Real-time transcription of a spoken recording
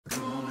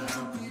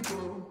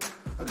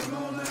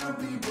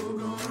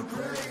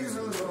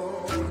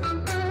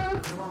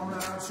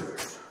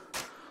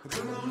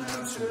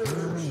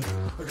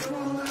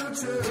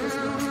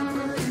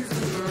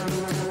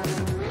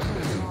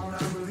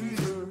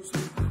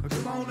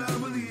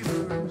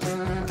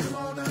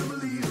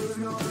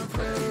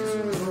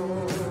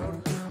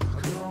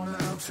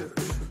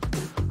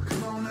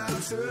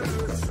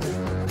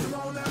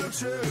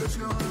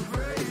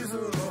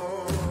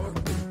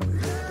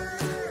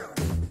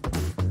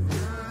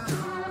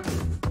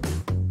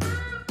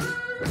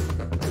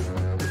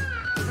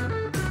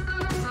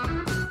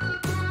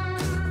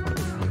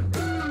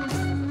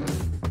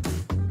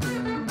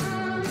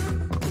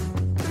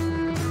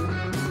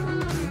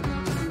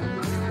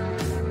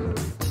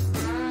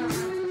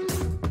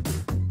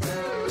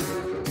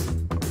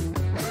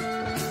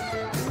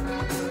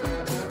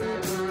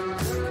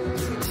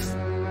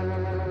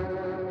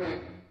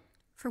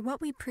For what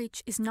we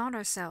preach is not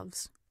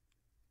ourselves,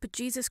 but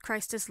Jesus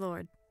Christ as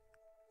Lord.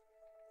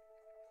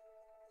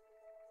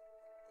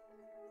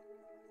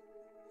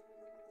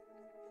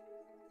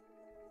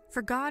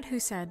 For God, who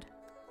said,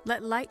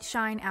 "Let light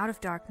shine out of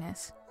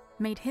darkness,"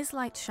 made his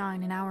light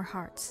shine in our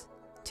hearts,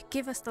 to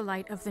give us the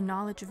light of the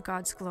knowledge of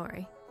God's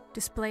glory,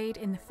 displayed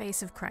in the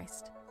face of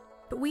Christ.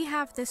 But we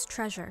have this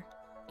treasure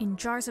in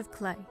jars of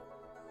clay,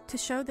 to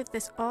show that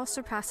this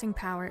all-surpassing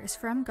power is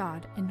from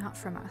God and not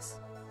from us.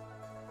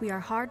 We are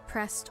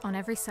hard-pressed on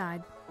every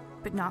side,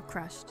 but not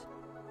crushed.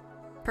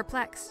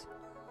 Perplexed,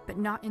 but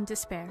not in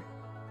despair.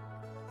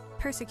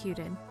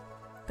 Persecuted,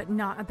 but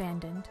not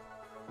abandoned.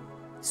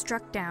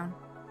 Struck down,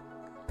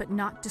 but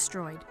not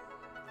destroyed.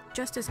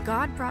 Just as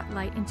God brought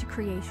light into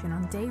creation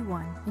on day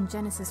 1 in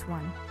Genesis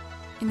 1,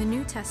 in the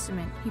New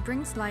Testament, he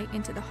brings light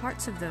into the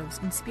hearts of those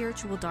in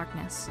spiritual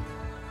darkness.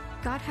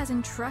 God has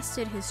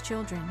entrusted his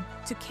children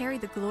to carry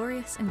the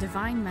glorious and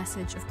divine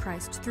message of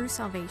Christ through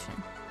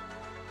salvation.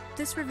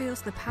 This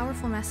reveals the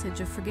powerful message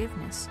of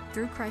forgiveness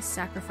through Christ's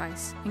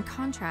sacrifice and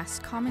contrasts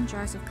common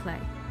jars of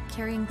clay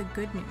carrying the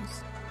good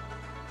news.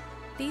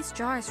 These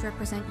jars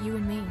represent you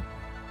and me.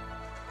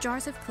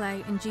 Jars of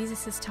clay in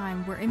Jesus'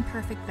 time were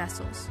imperfect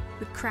vessels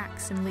with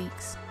cracks and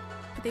leaks,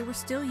 but they were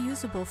still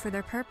usable for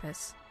their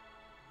purpose.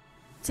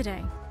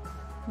 Today,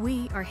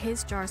 we are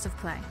his jars of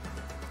clay.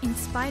 In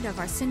spite of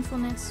our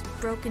sinfulness,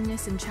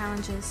 brokenness, and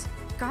challenges,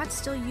 God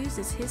still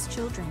uses his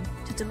children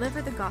to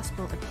deliver the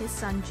gospel of his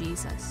Son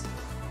Jesus.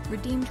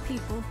 Redeemed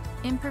people,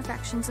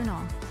 imperfections and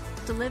all,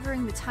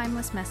 delivering the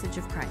timeless message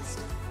of Christ.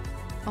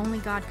 Only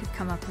God could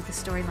come up with a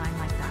storyline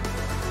like that.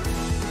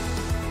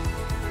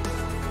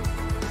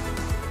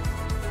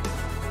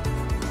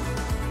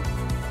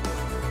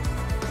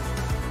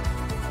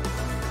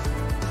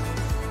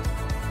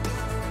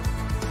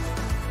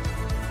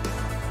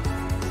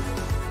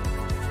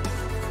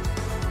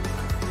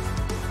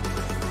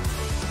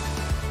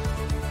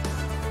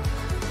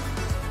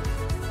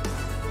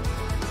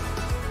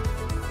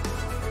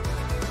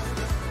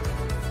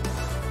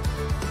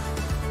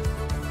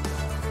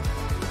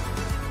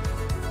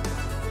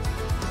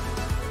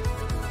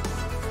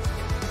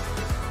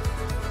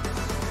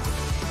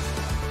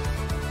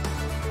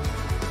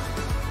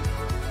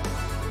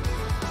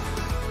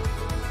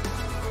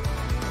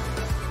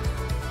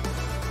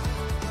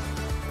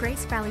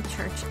 Grace Valley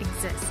Church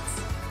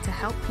exists to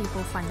help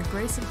people find the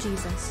grace of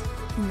Jesus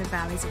in the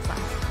valleys of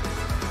life.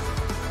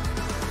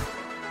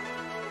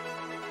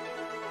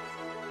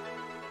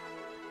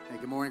 Hey,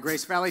 good morning,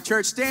 Grace Valley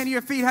Church. Stand to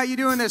your feet. How you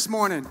doing this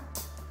morning?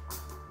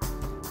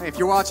 Hey, if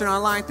you're watching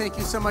online, thank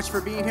you so much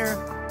for being here.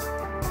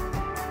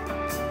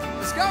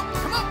 Let's go.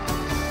 Come on.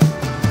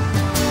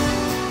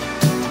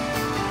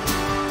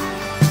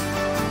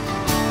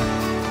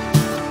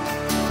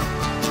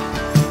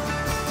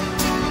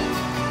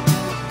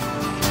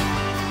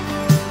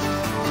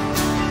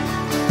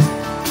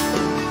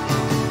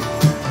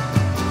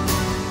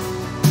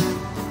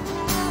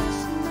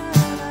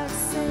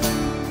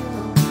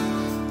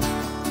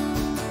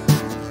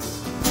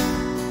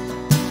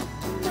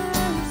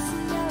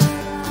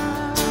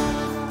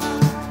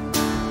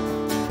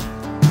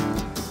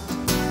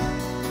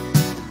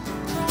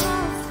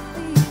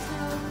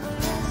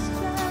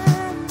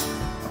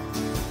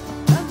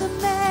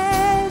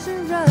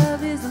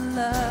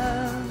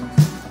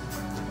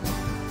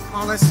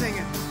 Let's sing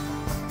it.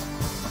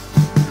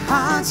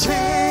 Our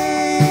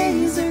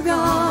chains are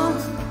gone,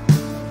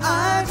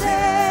 our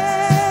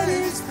debt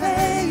is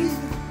paid,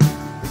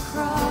 the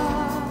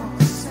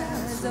cross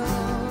has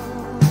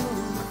overthrown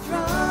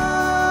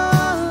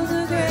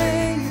the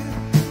grave.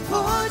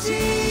 For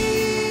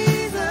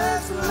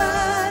Jesus'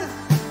 blood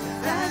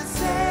that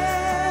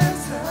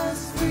sets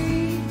us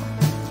free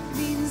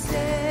means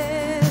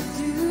death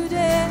to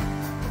death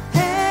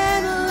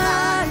and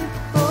life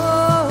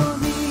for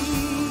me.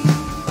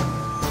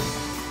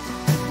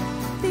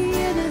 The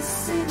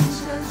innocent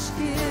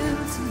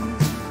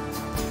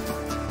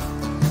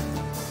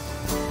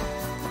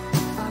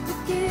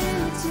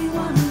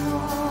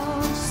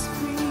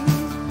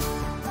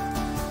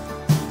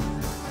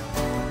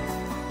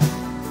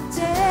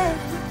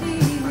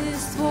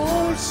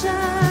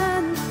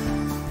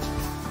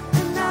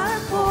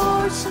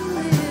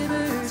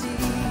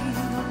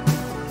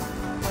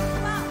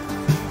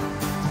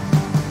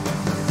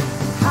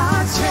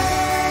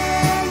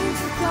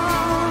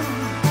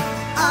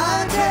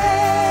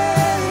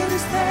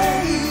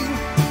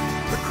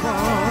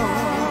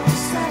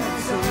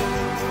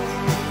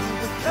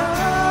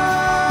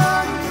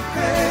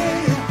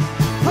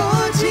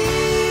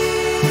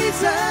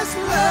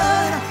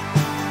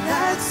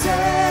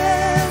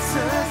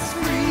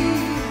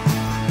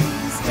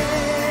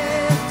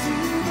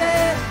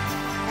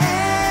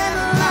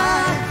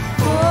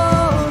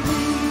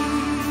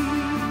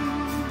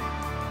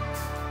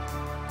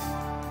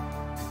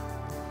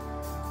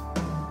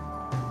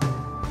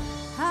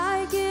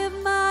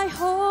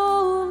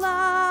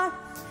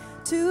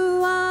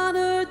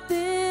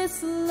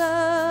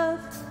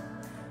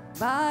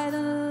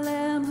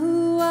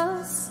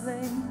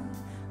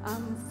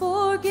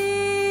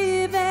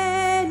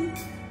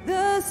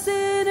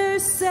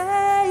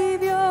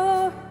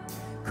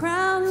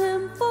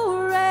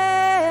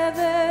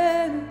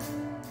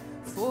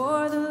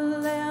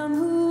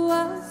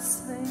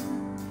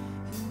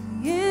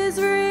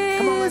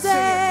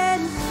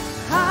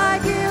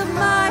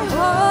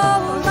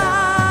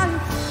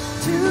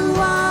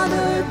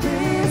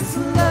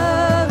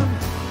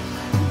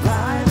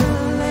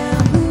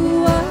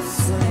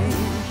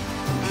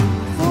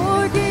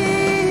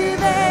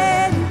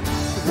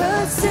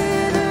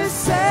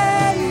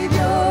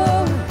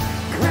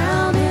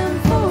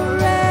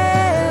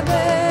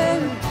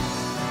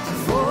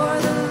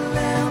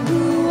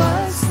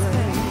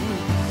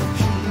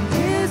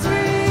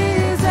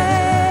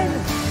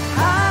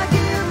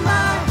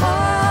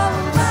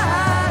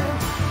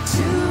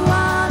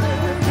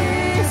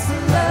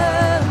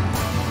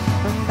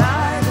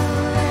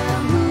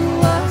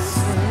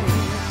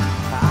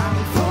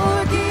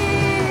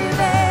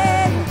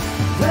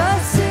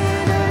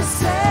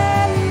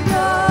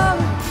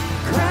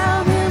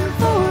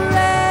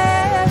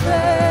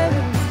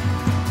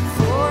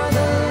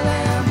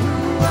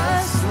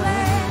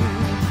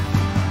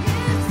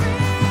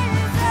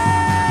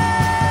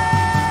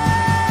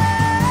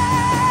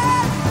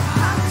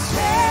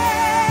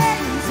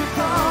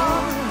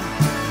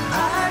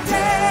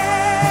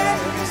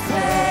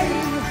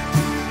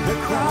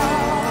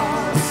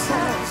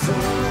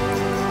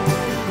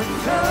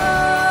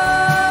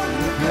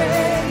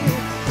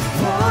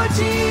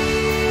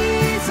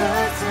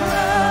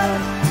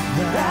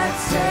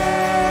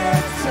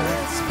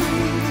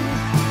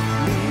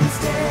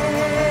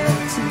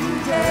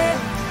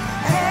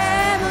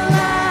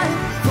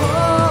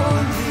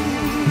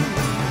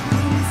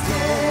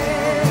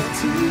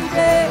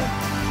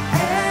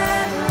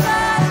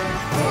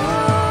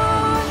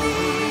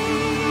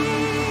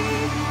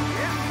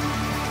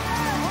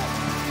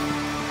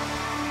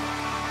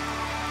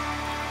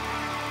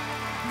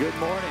Good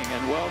morning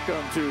and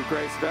welcome to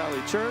Grace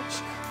Valley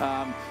Church.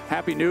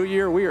 Happy New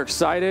Year. We are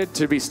excited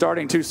to be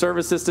starting 2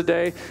 services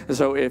today.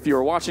 So if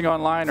you're watching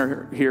online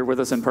or here with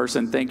us in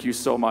person, thank you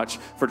so much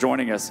for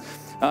joining us.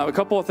 A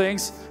couple of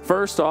things.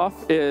 First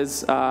off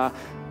is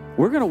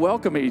we're going to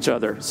welcome each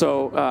other.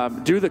 So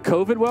do the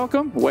COVID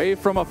welcome, wave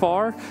from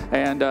afar,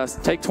 and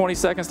take 20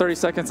 seconds, 30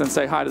 seconds, and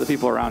say hi to the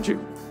people around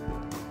you.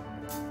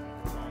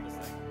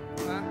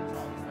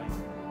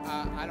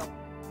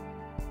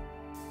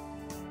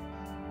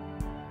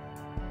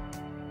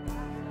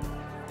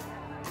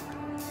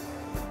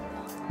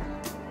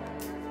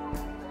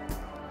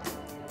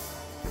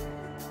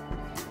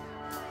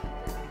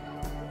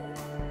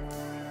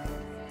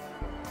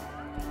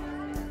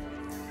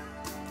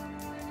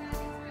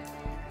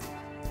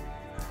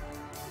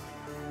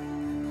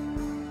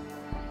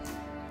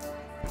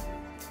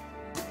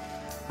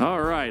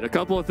 All right, a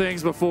couple of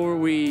things before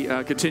we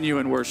continue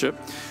in worship.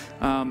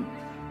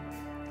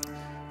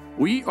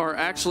 We are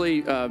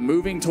actually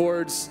moving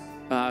towards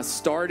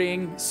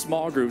starting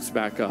small groups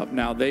back up.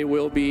 Now, they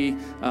will be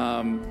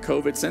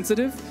COVID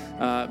sensitive,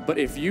 but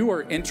if you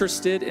are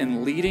interested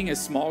in leading a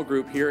small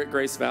group here at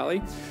Grace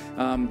Valley,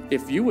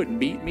 if you would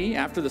meet me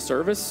after the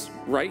service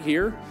right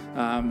here,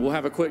 we'll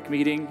have a quick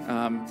meeting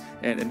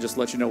and just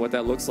let you know what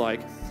that looks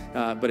like.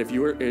 But if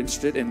you are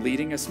interested in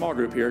leading a small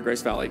group here at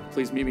Grace Valley,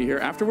 please meet me here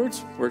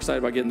afterwards. We're excited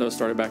about getting those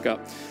started back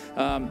up.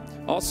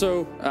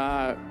 Also,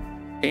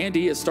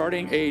 Andy is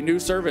starting a new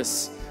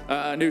series. You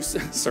are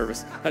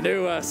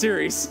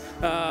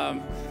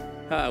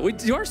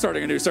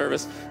starting a new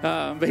service,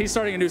 but he's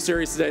starting a new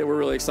series today that we're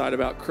really excited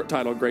about,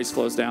 titled Grace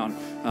Flows Down.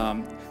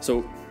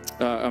 So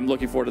I'm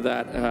looking forward to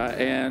that.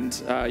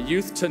 And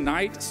Youth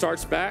Tonight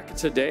starts back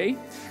today,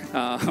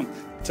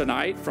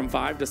 tonight from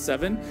 5 to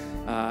 7.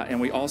 And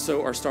we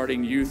also are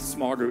starting youth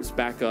small groups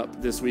back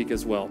up this week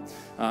as well.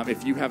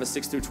 If you have a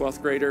 6th through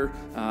 12th grader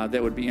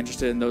that would be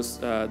interested in those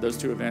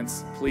 2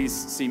 events, please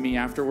see me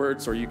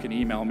afterwards, or you can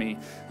email me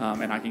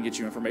and I can get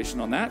you information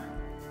on that.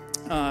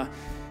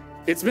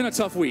 It's been a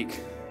tough week.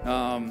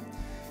 I'd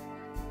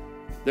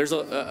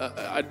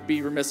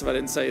be remiss if I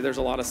didn't say there's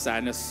a lot of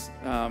sadness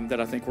that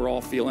I think we're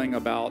all feeling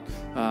about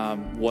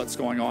what's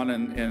going on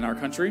in our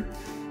country.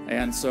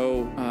 And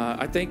so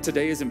I think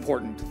today is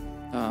important.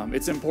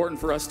 It's important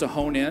for us to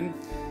hone in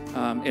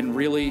and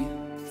really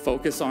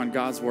focus on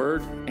God's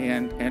word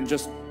and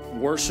just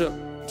worship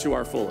to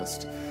our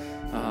fullest.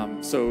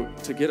 So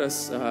to get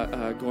us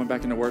going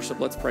back into worship,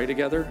 let's pray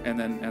together and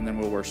then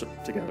we'll worship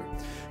together.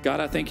 God,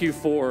 I thank you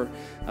for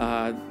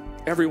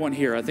everyone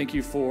here. I thank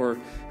you for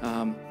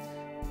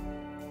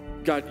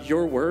God,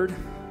 your word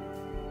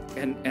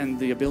and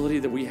the ability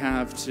that we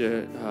have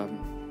to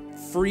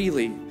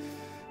freely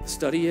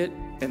study it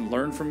and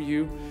learn from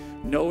you,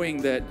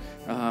 knowing that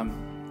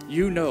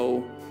you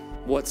know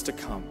what's to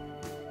come.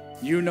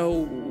 You know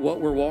what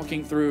we're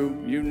walking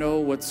through. You know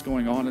what's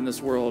going on in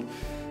this world.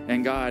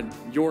 And God,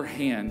 your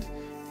hand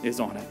is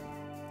on it.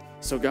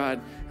 So God,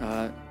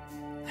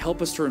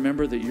 help us to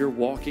remember that you're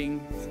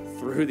walking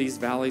through these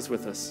valleys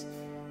with us.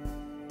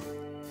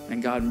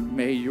 And God,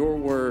 may your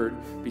word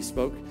be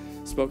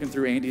spoken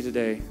through Andy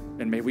today,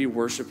 and may we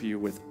worship you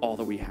with all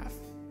that we have.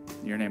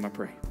 In your name I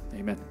pray.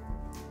 Amen.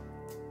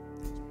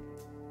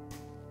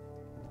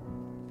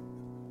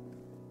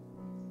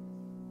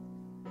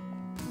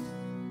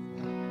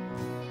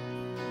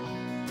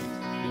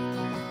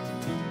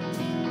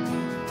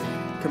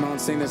 Come on,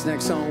 sing this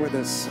next song with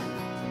us.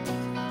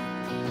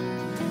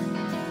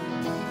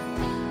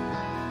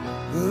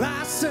 Well,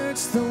 I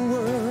searched the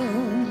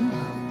world,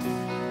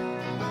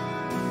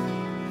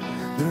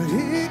 but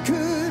it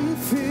couldn't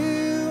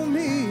fill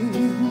me.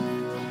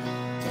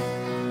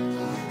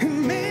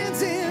 And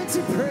man's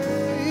empty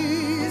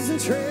praise and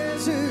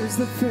treasures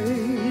that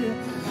fade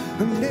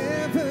are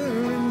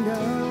never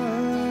enough.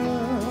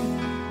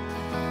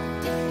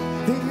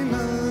 Leave me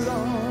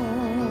alone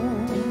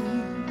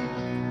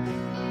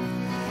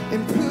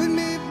and put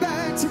me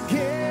back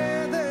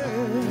together.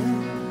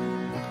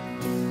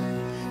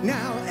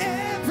 Now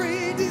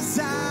every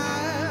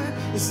desire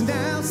is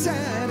now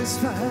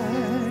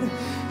satisfied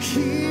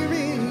here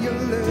in your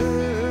love.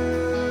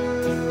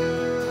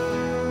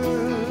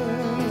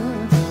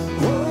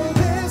 Oh,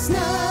 there's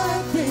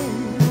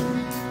nothing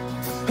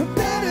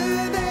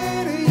better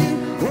than you.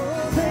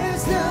 Oh,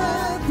 there's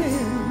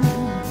nothing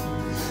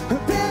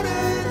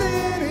better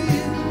than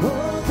you.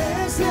 Oh,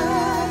 there's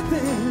nothing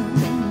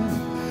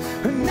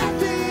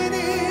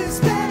is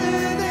better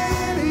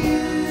than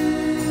you.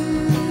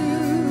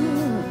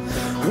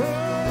 Oh,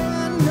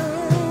 I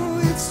know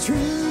it's true.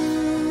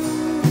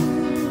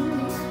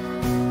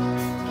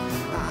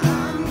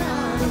 I'm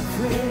not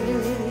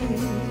afraid.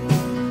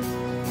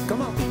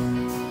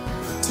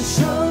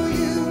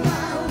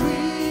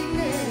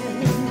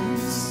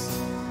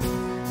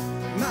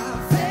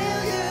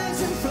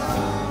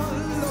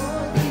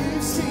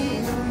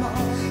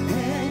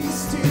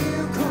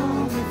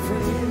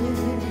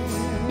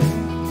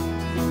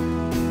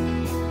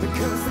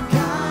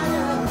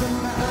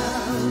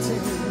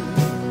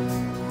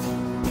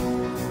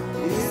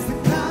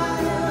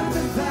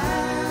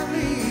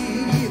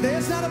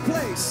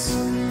 yes.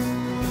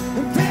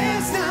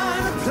 There's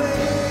not a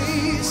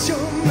place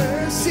your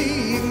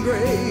mercy and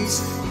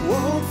grace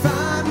won't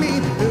find me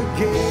again.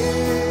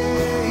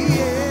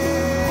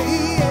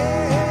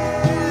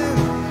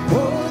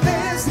 Oh,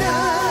 there's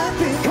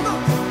nothing, come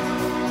on,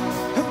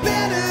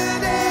 better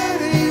than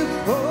you.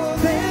 Oh,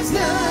 there's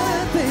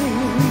nothing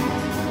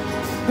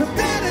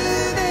better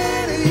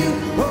than you.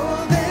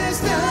 Oh,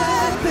 there's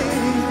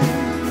nothing,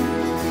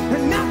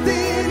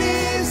 nothing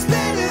is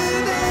better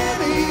than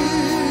you.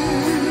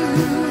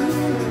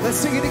 Let's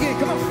sing it again,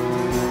 come on.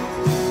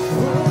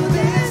 Oh,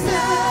 there's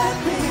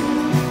nothing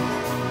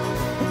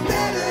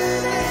better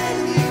than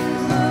you.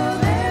 Oh,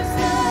 there's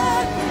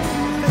nothing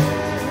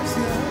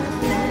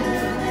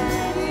better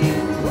than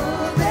you.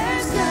 Oh,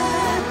 there's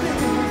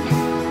nothing,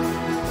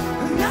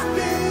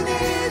 nothing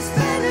is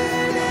better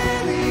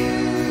than you.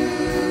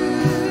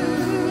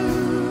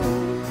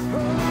 Oh,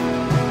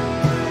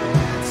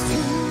 it's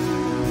true.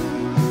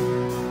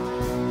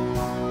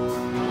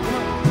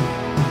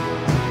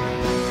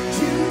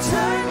 You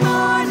turn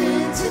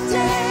mourning to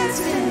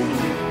dancing.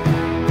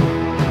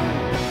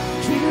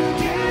 You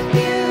give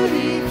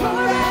beauty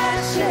for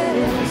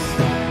ashes.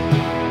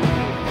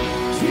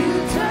 You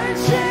turn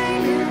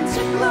shame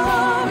into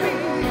glory.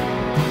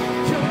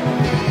 You're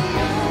the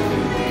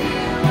only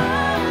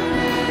one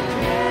who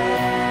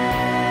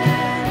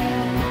can.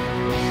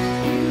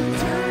 You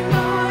turn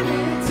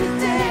mourning to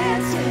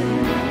dancing.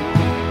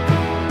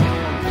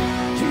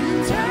 You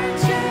turn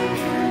shame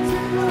into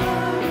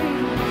glory.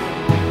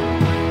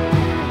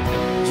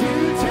 You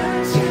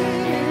turn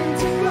shame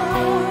into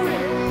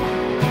glory.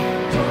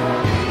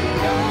 You're the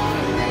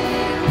only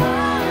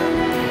one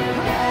who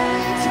can.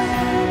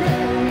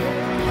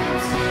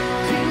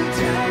 You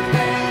turn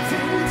rains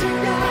into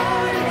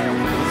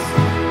gardens.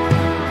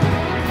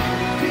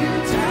 You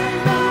turn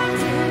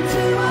bones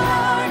into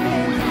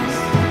armies.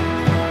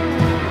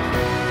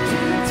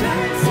 You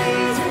turn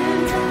seas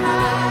into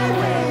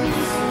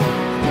highways.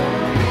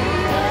 You're the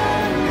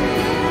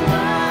only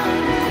one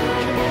who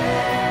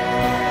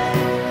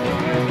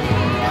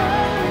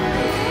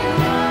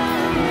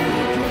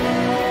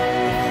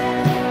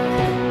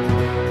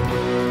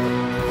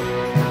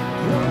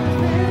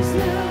there's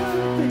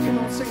nothing, come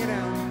on, sing it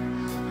out.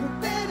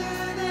 Better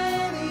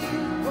than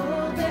you.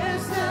 Oh,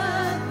 there's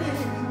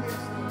nothing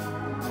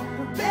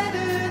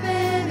better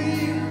than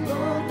you.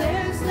 Oh,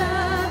 there's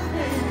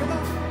nothing. Come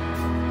on.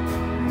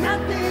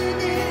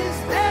 Nothing is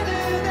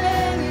better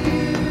than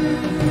you.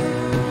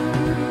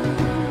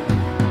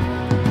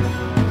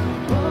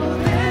 Oh,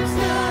 there's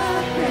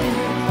nothing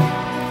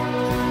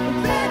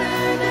better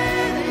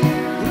than you.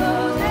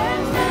 Oh,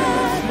 there's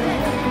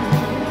nothing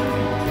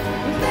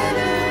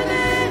better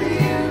than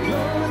you.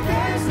 Oh,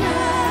 there's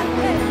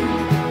nothing,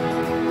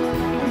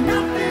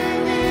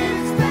 nothing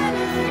is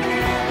better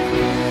than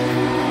you.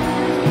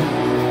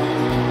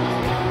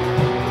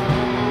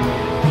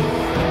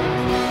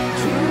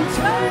 You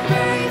turn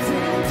rains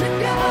into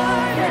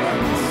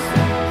gardens.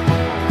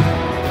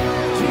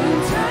 You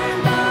turn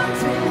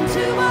bones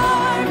into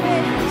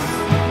armies.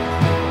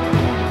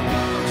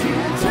 You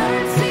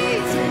turn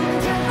seas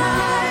into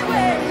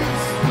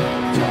highways.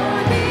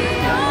 You're the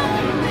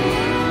only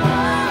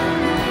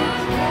one who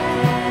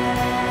can.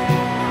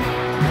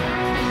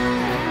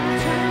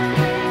 Turn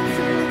rains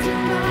into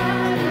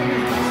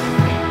gardens.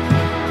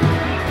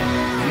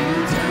 You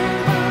turn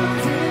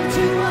bones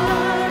into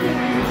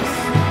armies.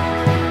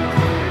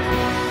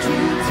 You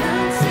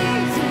turn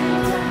seas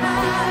into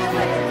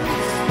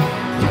highways.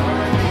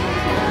 You're the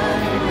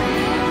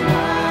only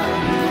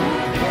one who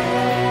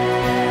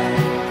can.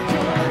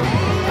 You're the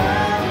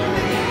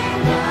only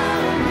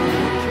one who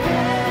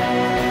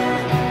can.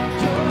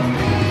 You're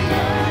the only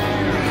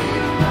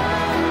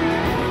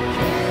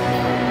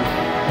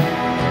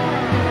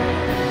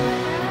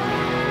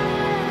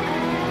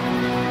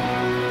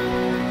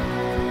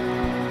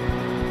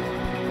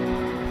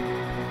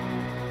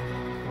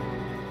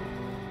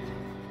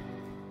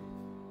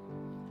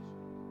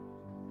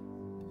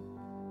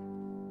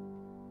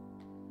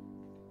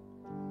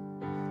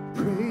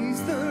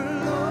Praise the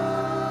Lord.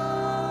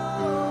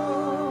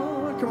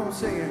 Come on,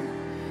 sing it.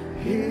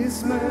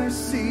 His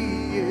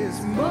mercy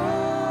is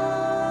more.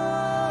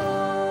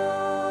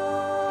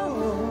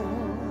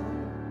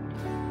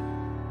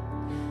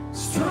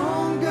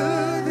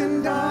 Stronger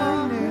than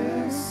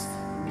darkness,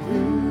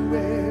 new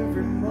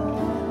every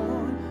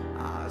morn.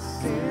 Our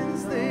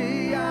sins,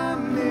 they are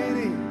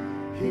many.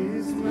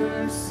 His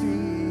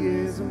mercy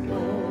is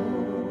more.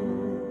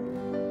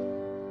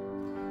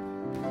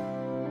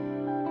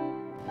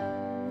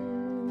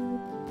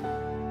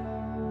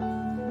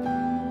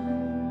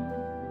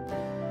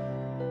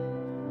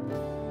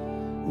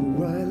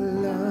 What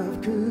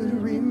love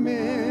could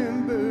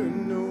remember,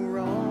 no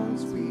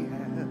wrongs we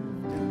have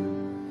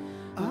done.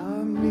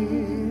 Our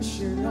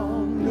mission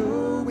on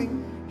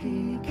knowing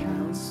He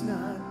counts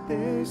not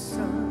their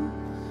son,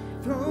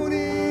 thrown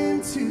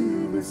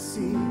into a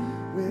sea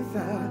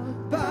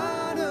without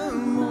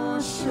bottom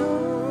or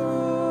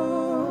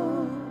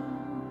shore.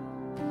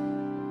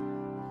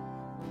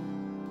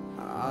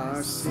 Our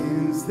Our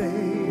sins,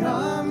 they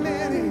are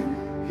many,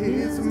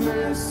 His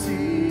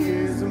mercy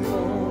is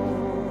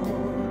more.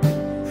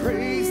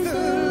 Praise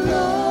the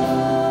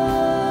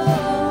Lord.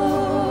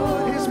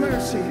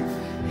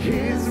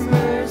 His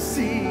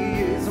mercy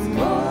is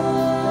more.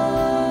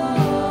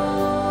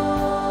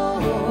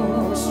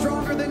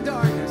 Stronger than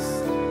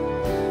darkness,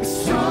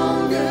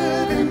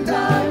 stronger than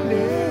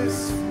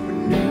darkness,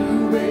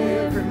 renew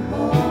every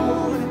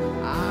morn.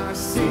 Our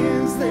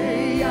sins,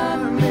 they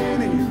are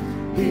many,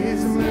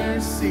 His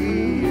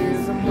mercy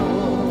is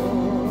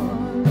more.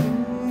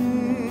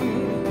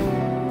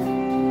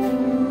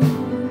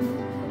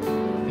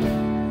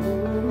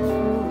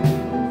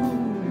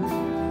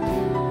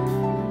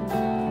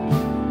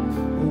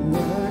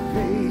 What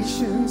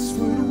patience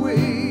would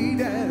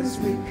wait as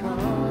we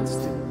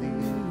constantly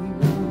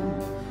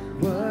move.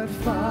 What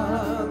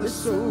Father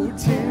so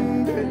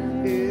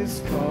tender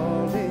is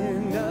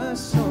calling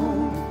us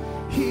home.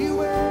 He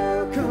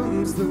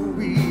welcomes the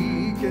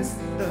weakest,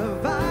 the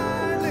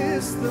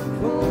vilest, the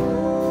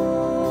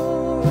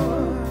poor.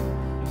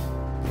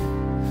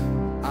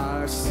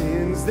 Our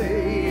sins,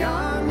 they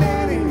are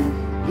many,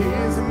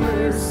 His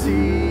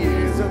mercy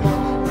is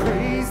more.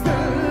 Praise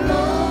the Lord.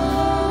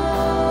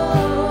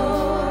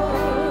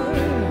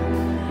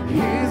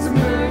 His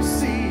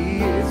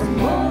mercy is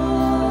more.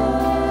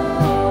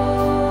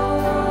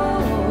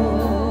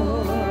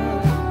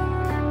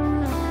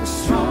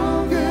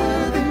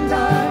 Stronger than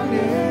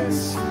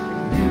darkness,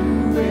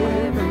 new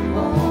every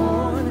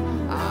morn.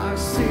 Our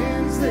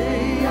sins,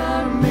 they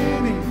are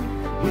many,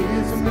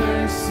 His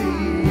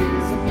mercy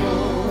is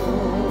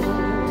more.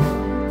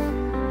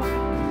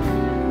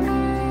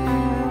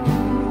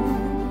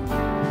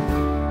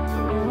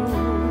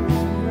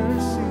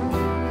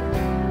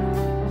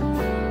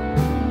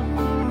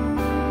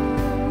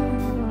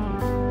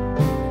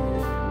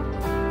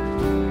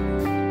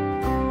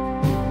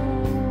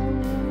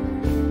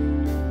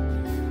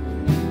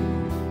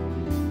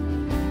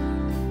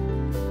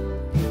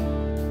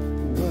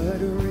 What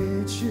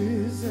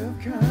riches of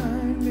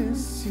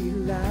kindness He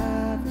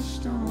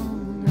lavished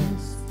on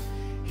us.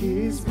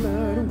 His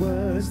blood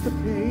was the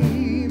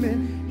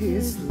payment,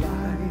 His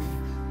life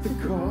the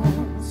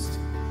cost.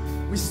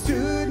 We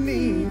stood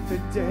 'neath the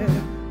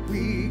debt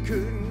we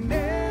could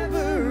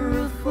never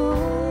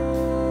afford.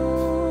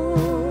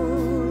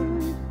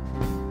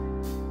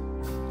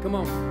 Come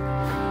on.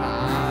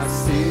 Our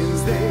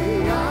sins,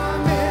 they are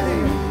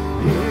many,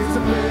 His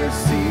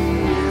mercy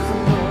is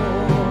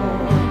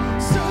more.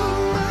 So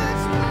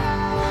much more.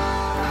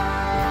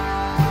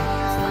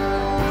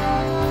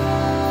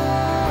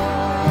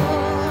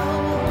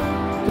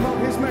 Come on,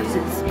 His mercy.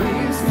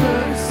 His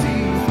mercy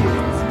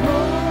is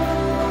more.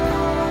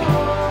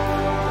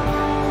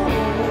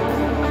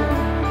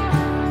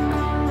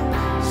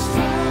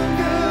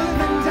 Stronger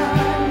than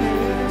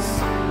darkness,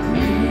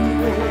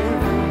 new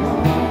every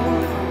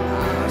morn.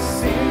 Our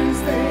sins,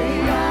 they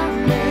are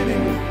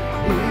many,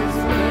 His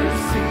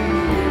mercy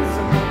is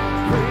more.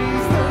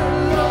 Praise the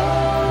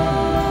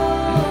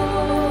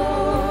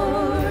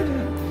Lord.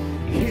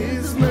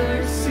 His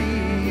mercy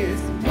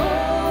is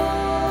more.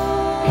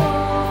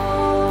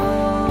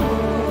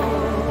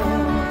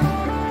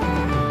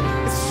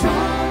 It's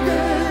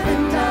stronger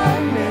than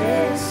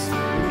darkness,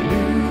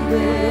 new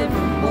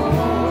every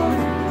morn.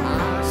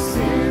 Our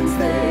sins,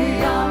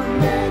 they are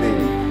many,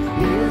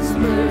 His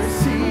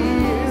mercy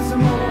is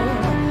more.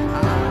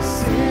 Our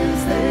sins,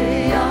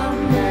 they are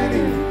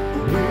many,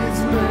 His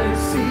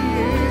mercy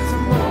is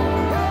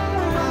more.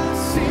 Our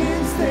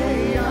sins,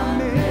 they are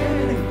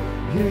many,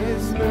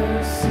 His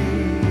mercy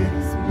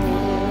is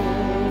more.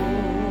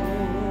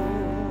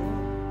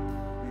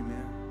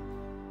 Amen.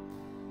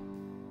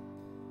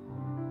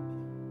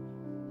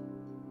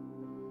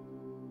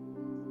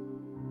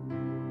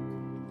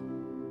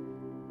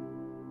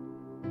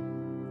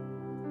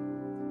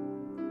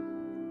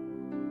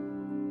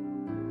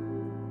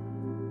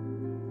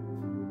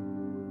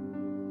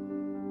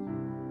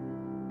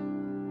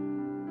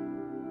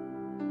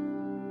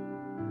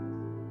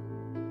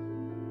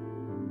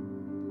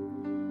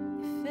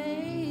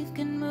 Faith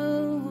can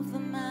move the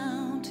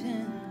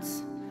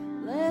mountains.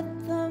 Let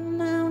the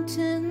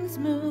mountains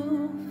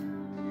move.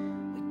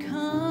 We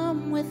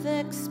come with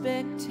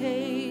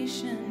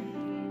expectation,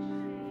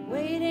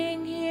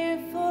 waiting here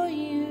for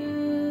you.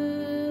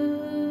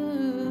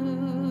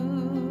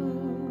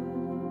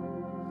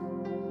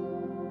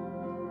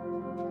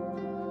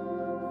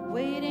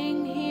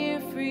 Waiting here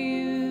for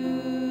you.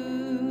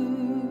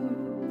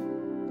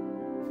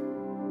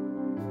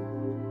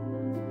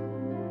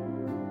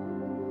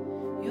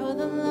 You're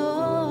the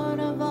Lord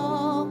of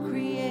all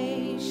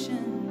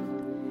creation.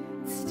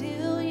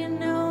 Still you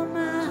know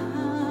my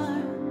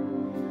heart,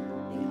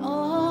 the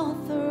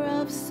author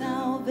of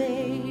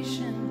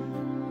salvation.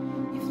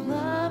 You've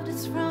loved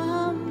us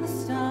from the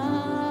start.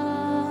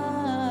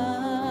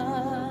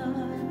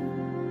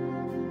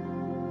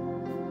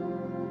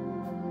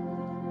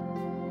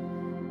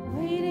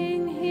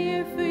 Waiting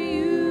here for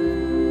you.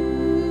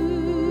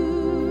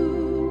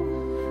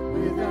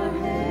 With our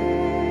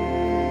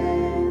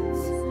heads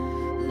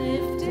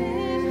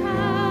lifted high.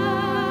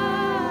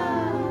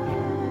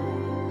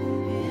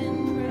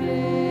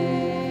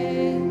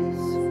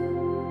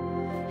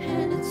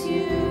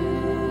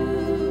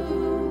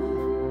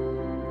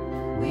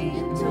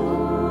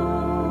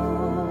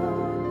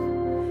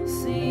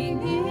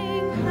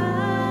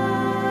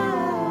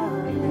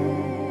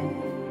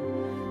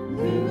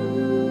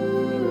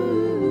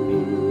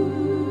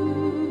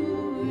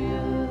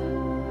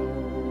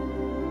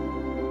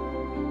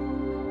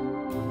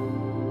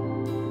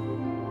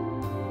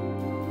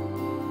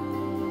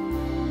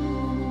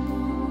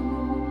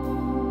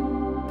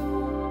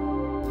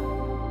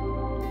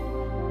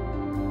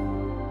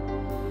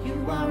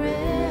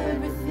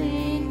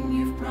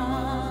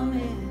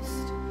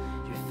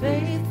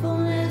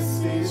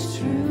 faithfulness is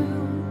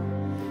true,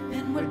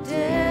 and we're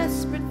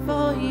desperate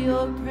for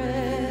your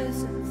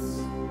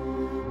presence.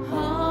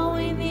 All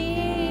we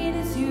need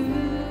is you.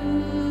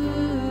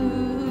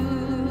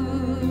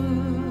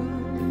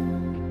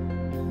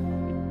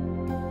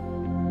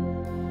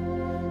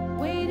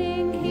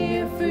 Waiting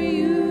here for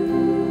you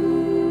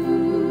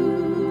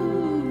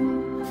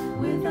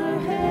with our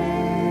heads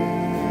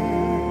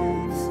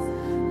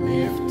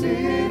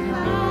lifted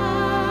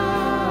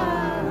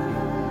high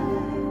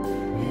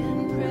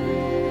in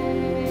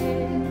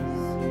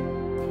praise.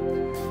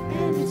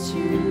 And it's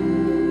you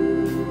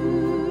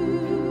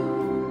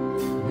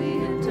we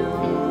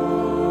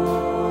adore,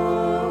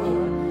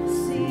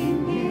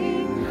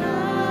 singing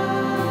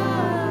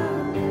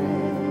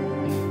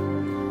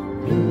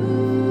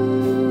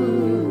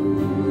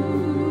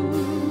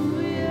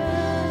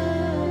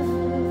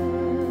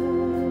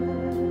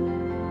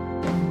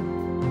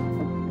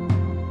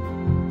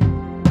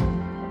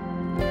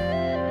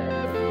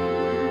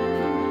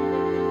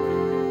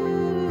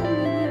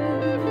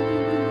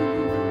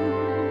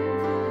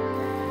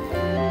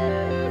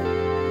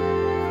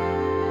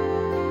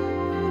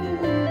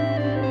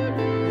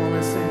Come on,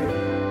 let's sing it.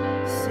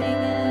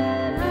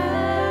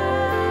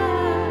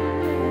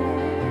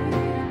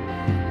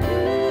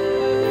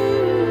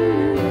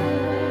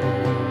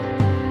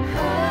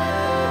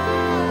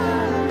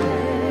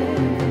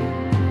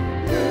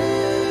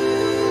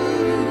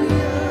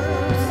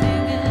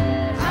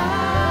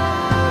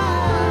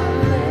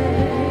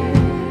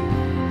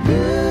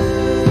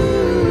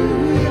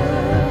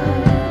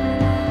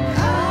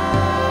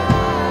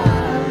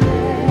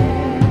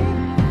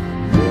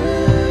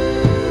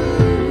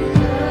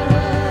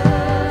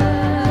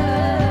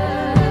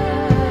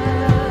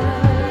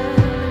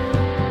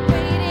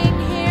 Waiting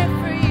here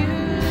for you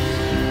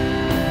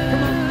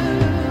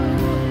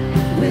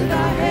with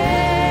our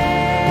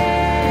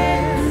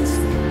heads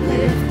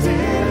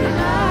lifted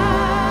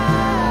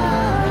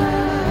high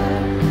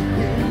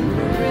in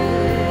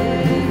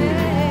praise.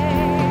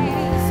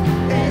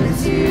 And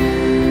it's you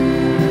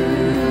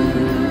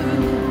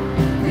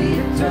we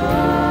adore,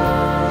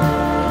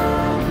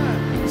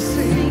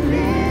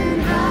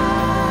 singing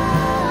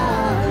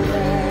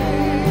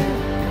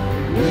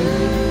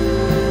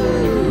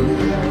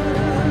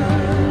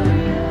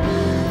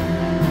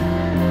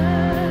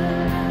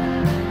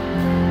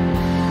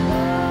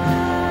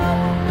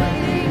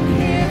waiting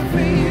here for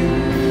you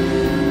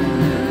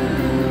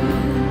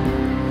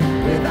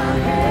with our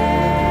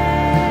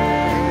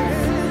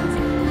heads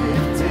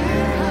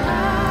lifted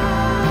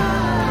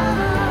high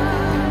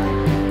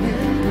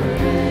in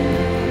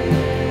praise.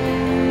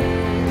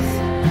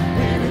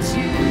 And it's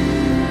you,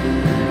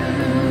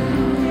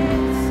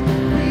 yes,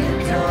 we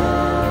adore,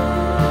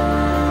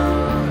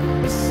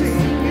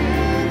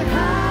 singing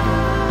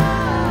hallelujah,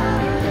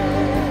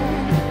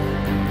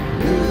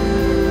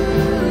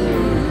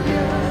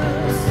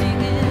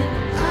 singing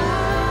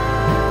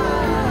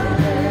hallelujah.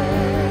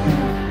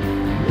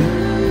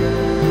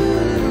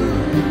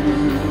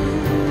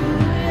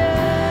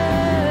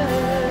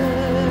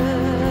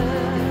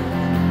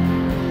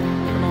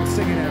 Come on,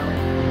 sing it out.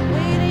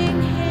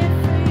 Waiting here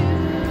for you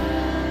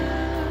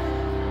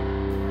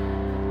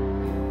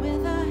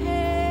with our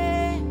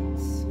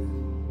hands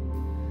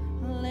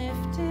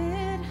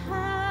lifted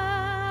high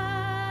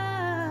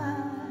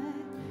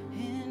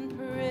in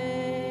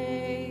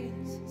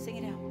praise. Sing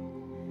it out.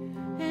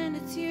 And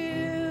it's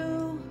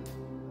you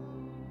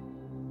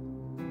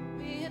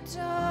we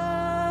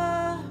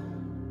adore.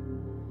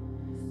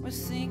 We're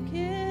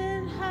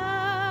singing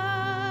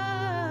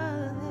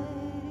hallelujah.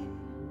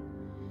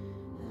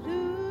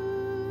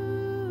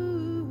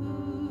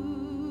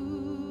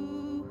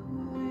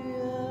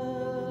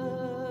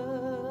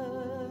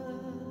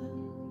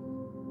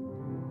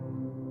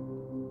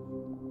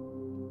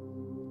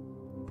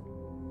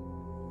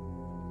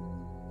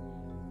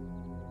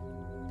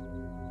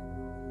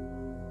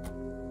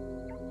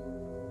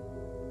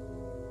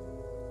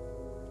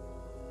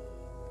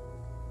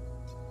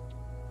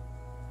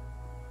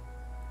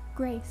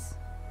 Grace,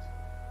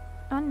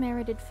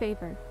 unmerited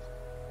favor,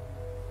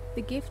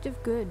 the gift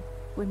of good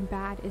when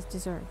bad is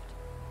deserved.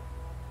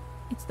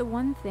 It's the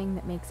one thing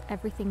that makes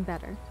everything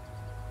better.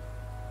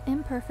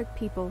 Imperfect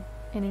people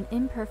in an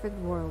imperfect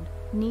world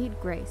need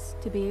grace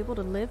to be able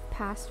to live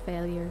past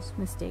failures,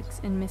 mistakes,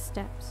 and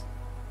missteps.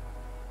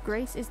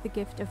 Grace is the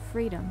gift of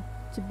freedom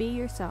to be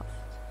yourself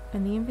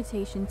and the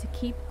invitation to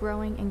keep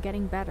growing and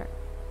getting better.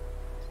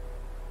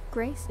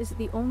 Grace is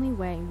the only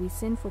way we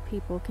sinful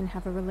people can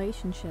have a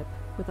relationship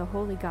with a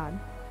holy God.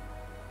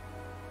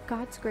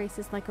 God's grace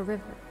is like a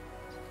river.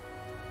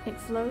 It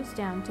flows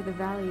down to the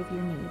valley of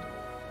your need,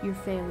 your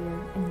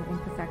failure, and your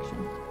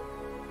imperfection.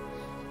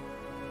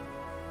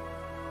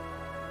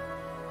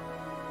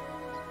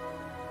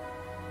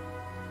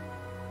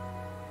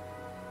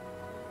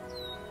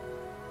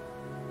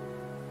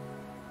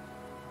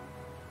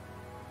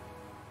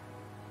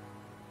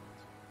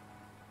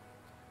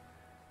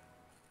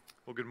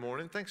 Well, good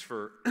morning. Thanks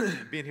for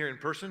being here in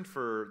person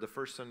for the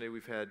first Sunday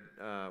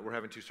we're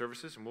having 2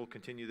 services, and we'll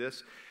continue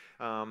this.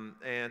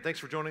 And thanks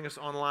for joining us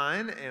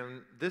online.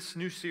 And this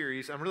new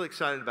series, I'm really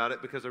excited about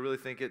it because I really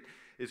think it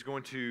is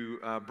going to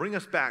bring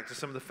us back to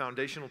some of the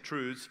foundational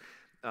truths,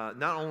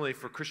 not only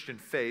for Christian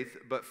faith,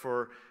 but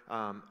for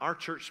our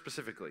church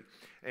specifically.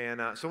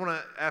 And so I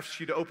want to ask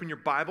you to open your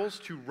Bibles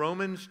to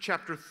Romans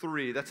chapter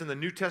 3. That's in the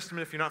New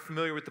Testament if you're not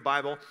familiar with the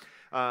Bible.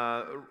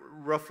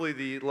 Roughly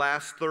the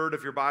last third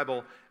of your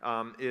Bible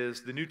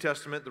is the New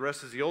Testament. The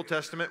rest is the Old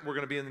Testament. We're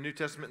going to be in the New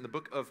Testament in the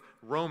book of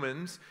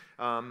Romans.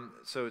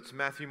 So it's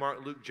Matthew,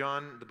 Mark, Luke,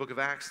 John, the book of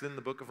Acts, then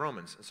the book of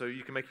Romans. So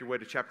you can make your way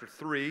to chapter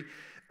 3.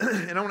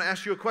 And I want to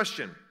ask you a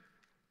question.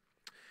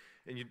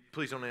 And you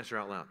please don't answer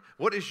out loud.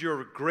 What is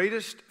your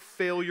greatest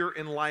failure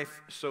in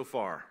life so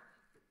far?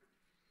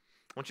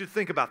 I want you to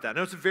think about that. I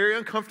know it's a very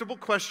uncomfortable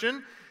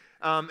question.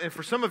 And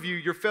for some of you,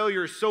 your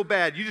failure is so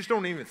bad, you just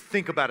don't even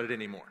think about it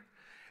anymore.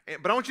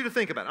 But I want you to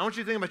think about it. I want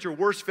you to think about your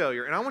worst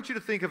failure. And I want you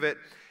to think of it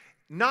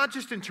not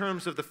just in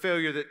terms of the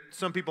failure that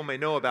some people may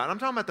know about. I'm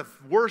talking about the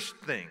worst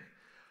thing.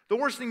 The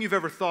worst thing you've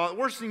ever thought, the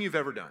worst thing you've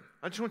ever done.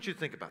 I just want you to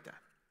think about that.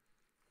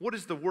 What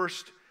is the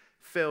worst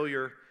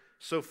failure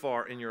so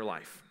far in your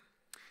life?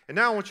 And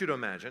now I want you to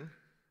imagine,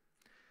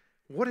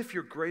 what if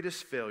your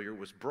greatest failure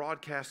was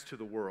broadcast to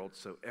the world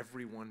so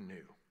everyone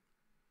knew?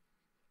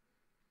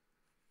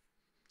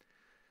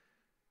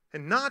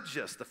 And not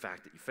just the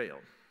fact that you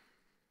failed,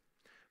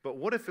 but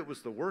what if it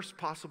was the worst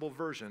possible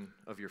version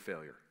of your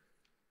failure?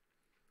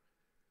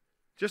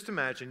 Just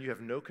imagine you have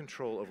no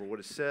control over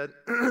what is said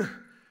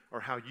or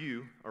how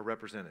you are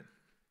represented.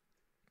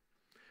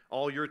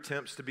 All your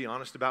attempts to be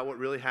honest about what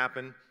really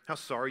happened, how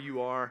sorry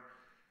you are,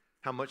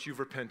 how much you've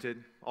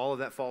repented, all of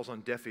that falls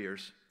on deaf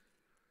ears,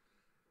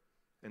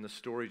 and the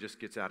story just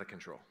gets out of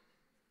control.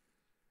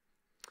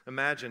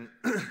 Imagine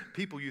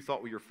people you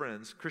thought were your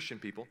friends, Christian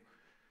people,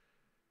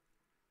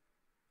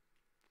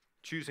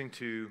 choosing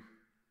to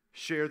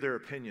share their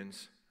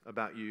opinions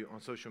about you on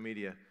social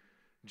media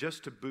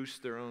just to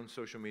boost their own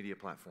social media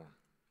platform.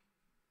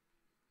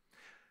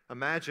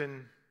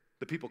 Imagine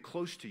the people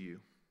close to you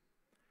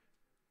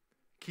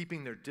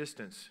keeping their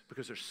distance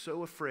because they're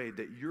so afraid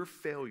that your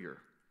failure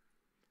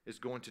is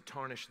going to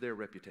tarnish their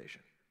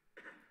reputation.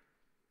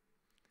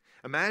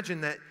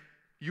 Imagine that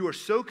you are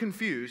so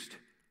confused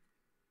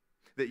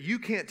that you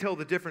can't tell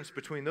the difference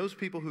between those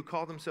people who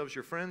call themselves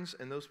your friends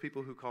and those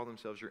people who call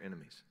themselves your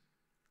enemies.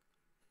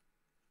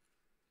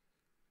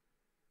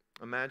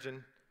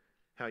 Imagine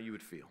how you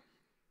would feel.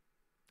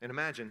 And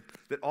imagine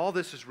that all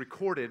this is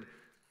recorded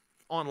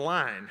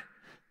online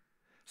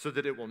so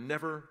that it will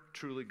never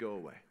truly go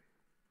away.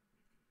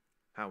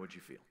 How would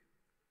you feel?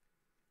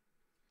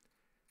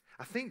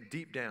 I think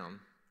deep down,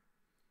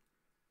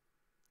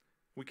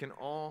 we can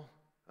all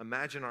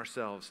imagine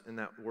ourselves in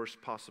that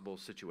worst possible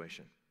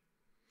situation.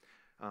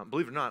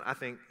 Believe it or not, I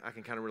think I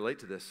can kind of relate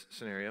to this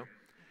scenario.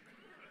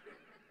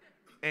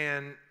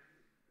 And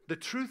the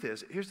truth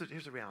is, here's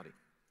the reality.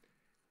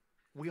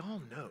 We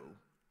all know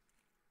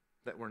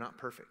that we're not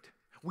perfect.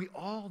 We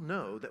all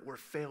know that we're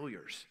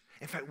failures.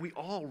 In fact, we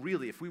all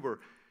really, if we were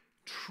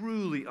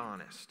truly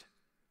honest,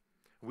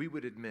 we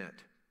would admit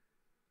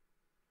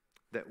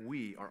that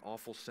we are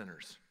awful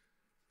sinners.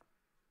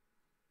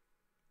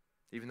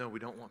 Even though we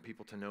don't want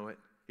people to know it,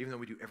 even though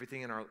we do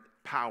everything in our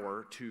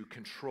power to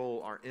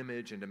control our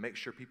image and to make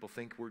sure people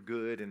think we're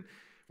good and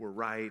we're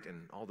right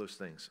and all those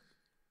things.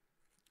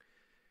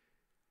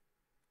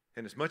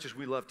 And as much as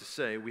we love to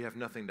say we have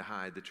nothing to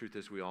hide, the truth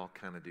is we all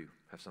kind of do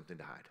have something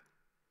to hide.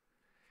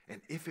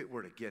 And if it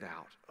were to get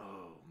out,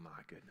 oh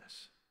my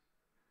goodness,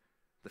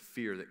 the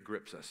fear that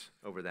grips us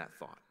over that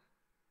thought.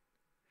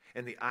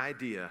 And the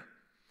idea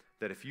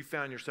that if you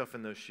found yourself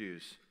in those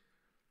shoes,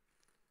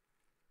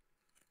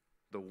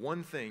 the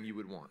one thing you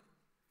would want,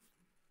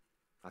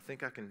 I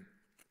think I can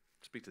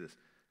speak to this,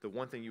 the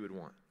one thing you would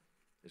want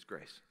is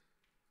grace.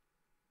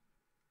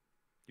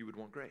 You would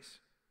want grace.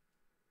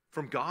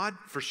 From God,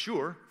 for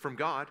sure, from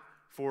God,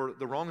 for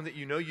the wrong that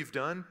you know you've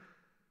done,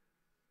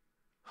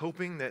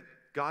 hoping that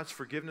God's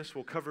forgiveness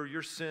will cover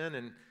your sin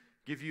and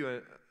give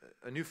you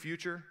a new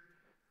future,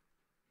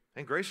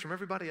 and grace from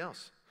everybody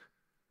else.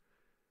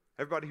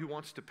 Everybody who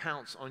wants to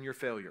pounce on your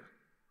failure.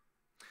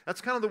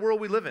 That's kind of the world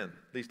we live in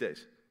these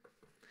days.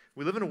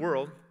 We live in a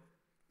world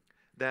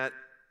that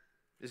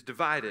is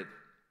divided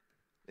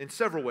in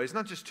several ways,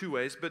 not just 2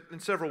 ways, but in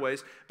several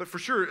ways, but for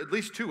sure at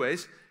least 2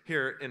 ways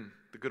here in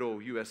the good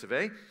old US of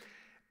A.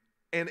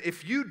 And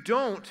if you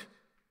don't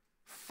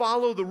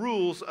follow the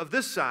rules of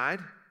this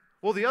side,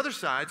 well, the other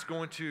side's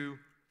going to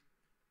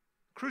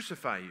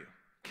crucify you,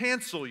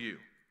 cancel you,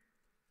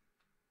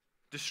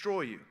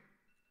 destroy you.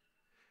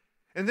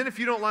 And then if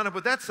you don't line up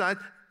with that side,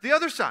 the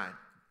other side,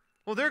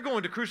 well, they're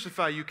going to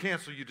crucify you,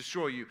 cancel you,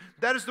 destroy you.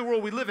 That is the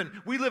world we live in.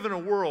 We live in a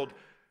world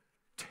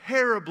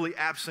terribly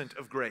absent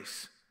of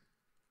grace.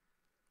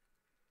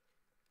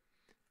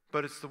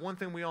 But it's the one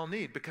thing we all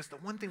need, because the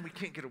one thing we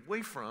can't get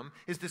away from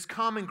is this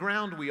common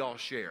ground we all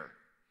share.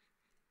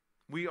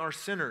 We are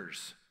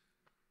sinners.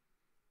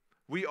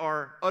 We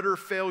are utter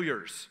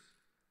failures.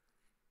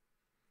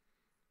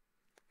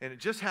 And it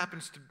just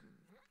happens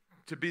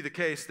to be the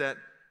case that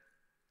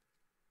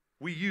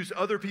we use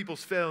other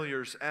people's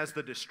failures as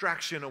the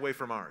distraction away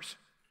from ours.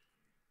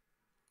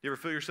 You ever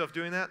feel yourself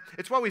doing that?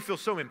 It's why we feel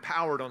so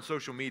empowered on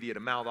social media to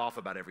mouth off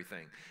about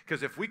everything.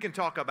 Because if we can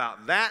talk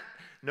about that,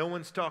 no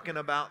one's talking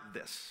about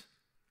this.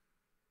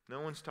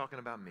 No one's talking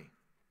about me.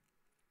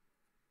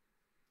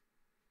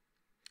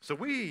 So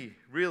we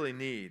really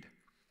need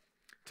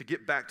to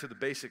get back to the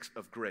basics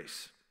of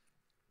grace.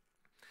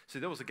 See,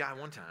 there was a guy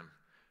one time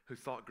who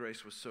thought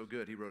grace was so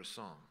good, he wrote a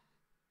song.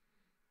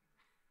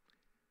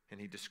 And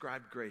he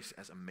described grace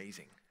as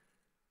amazing.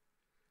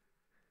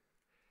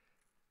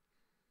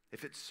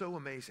 If it's so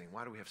amazing,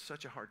 why do we have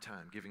such a hard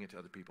time giving it to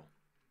other people?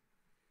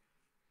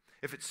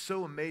 If it's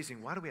so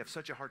amazing, why do we have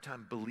such a hard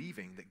time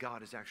believing that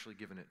God has actually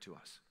given it to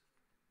us?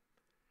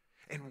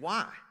 And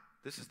why?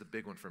 This is the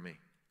big one for me.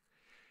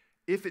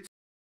 If it's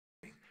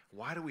amazing,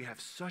 why do we have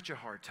such a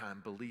hard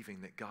time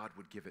believing that God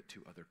would give it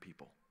to other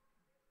people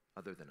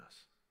other than us?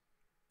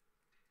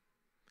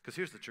 Because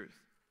here's the truth.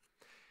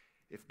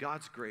 If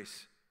God's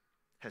grace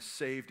has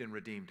saved and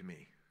redeemed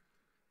me,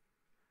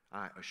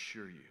 I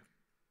assure you,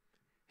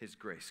 His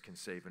grace can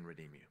save and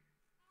redeem you.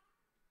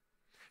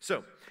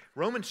 So,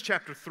 Romans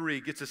chapter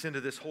 3 gets us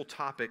into this whole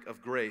topic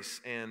of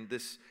grace and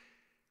this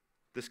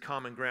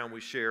common ground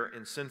we share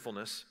in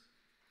sinfulness.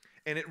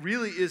 And it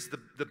really is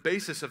the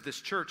basis of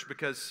this church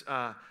because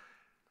a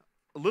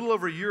little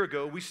over a year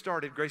ago, we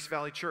started Grace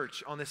Valley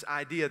Church on this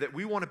idea that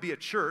we want to be a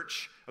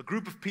church, a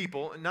group of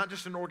people, and not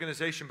just an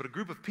organization, but a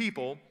group of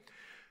people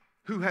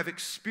who have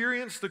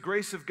experienced the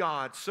grace of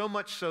God so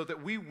much so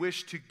that we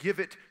wish to give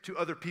it to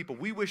other people.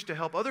 We wish to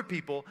help other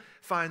people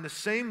find the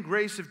same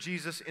grace of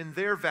Jesus in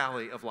their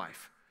valley of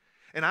life.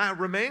 And I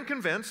remain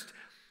convinced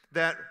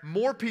that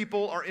more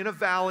people are in a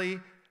valley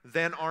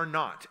than are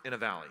not in a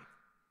valley.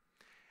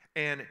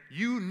 And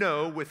you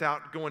know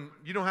without going,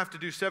 you don't have to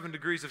do 7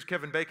 degrees of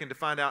Kevin Bacon to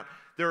find out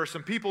there are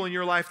some people in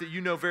your life that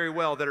you know very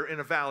well that are in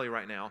a valley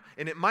right now,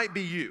 and it might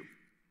be you.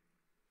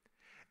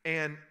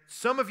 And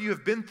some of you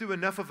have been through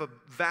enough of a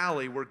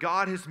valley where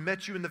God has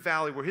met you in the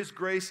valley, where His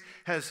grace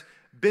has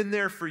been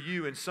there for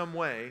you in some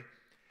way,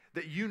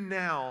 that you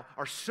now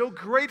are so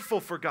grateful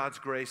for God's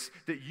grace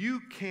that you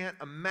can't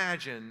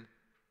imagine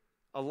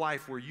a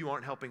life where you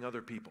aren't helping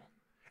other people.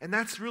 And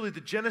that's really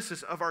the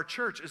genesis of our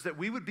church, is that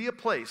we would be a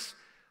place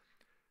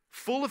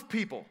full of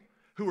people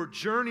who are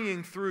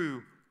journeying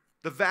through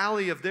the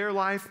valley of their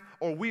life,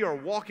 or we are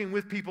walking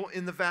with people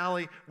in the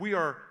valley. We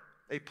are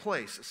a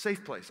place, a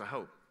safe place, I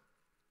hope,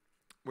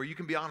 where you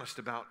can be honest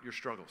about your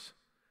struggles,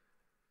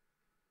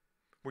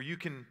 where you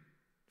can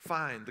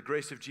find the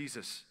grace of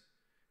Jesus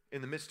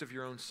in the midst of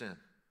your own sin.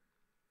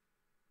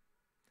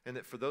 And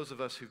that for those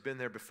of us who've been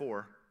there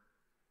before,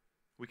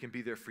 we can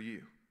be there for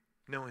you,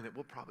 knowing that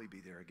we'll probably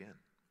be there again.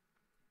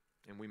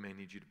 And we may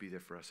need you to be there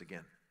for us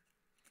again.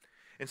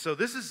 And so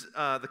this is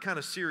the kind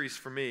of series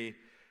for me.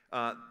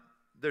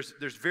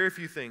 There's very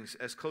few things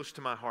as close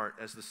to my heart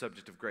as the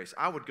subject of grace.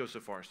 I would go so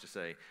far as to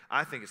say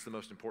I think it's the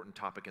most important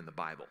topic in the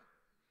Bible,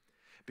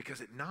 because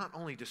it not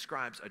only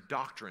describes a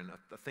doctrine,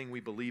 a thing we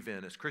believe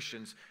in as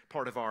Christians,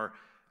 part of our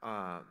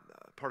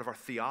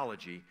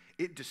theology.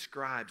 It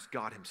describes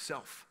God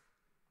Himself.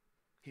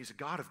 He's a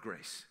God of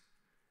grace.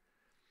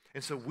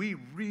 And so we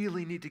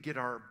really need to get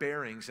our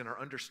bearings and our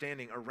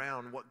understanding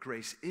around what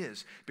grace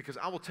is, because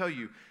I will tell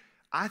you,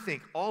 I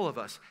think all of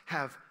us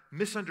have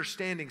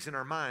misunderstandings in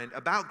our mind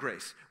about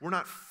grace. We're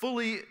not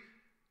fully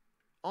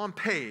on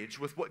page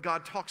with what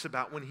God talks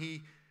about when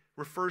He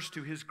refers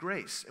to His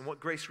grace and what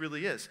grace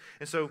really is.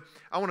 And so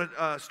I want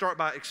to start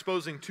by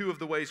exposing 2 of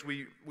the ways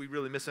we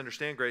really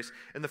misunderstand grace.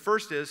 And the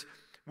first is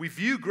we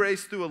view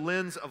grace through a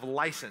lens of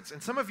license.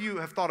 And some of you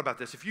have thought about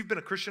this. If you've been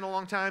a Christian a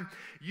long time,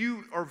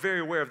 you are very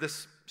aware of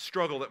this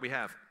struggle that we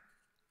have.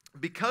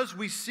 Because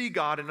we see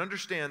God and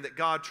understand that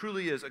God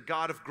truly is a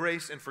God of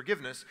grace and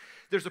forgiveness,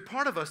 there's a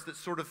part of us that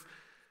sort of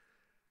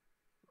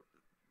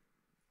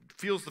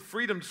feels the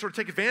freedom to sort of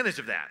take advantage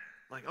of that.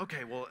 Like,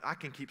 okay, well, I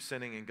can keep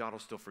sinning and God will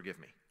still forgive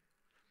me.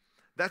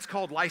 That's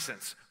called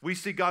license. We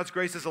see God's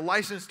grace as a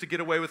license to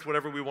get away with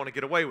whatever we want to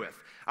get away with.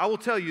 I will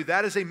tell you,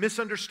 that is a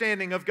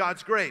misunderstanding of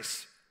God's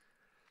grace.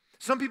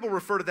 Some people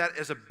refer to that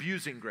as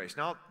abusing grace.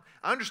 Now,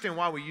 I understand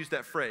why we use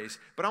that phrase,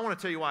 but I want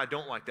to tell you why I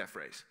don't like that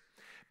phrase.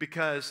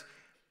 Because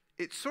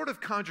it sort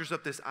of conjures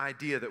up this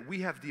idea that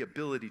we have the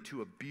ability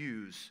to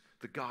abuse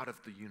the God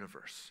of the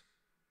universe.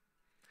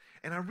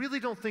 And I really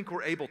don't think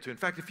we're able to. In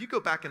fact, if you go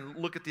back and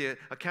look at the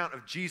account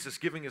of Jesus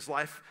giving His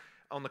life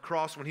on the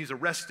cross when He's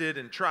arrested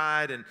and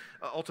tried and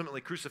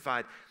ultimately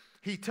crucified,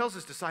 He tells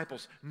His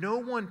disciples, "No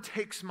one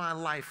takes my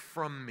life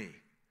from me.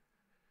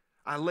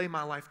 I lay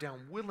my life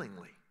down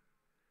willingly."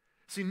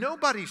 See,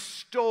 nobody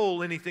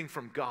stole anything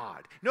from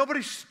God.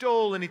 Nobody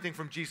stole anything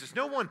from Jesus.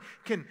 No one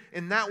can,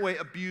 in that way,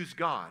 abuse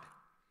God.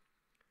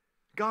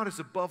 God is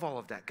above all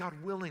of that.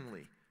 God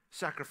willingly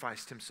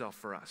sacrificed Himself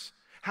for us.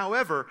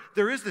 However,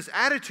 there is this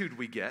attitude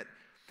we get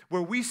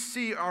where we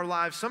see our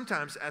lives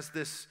sometimes as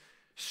this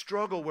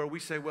struggle where we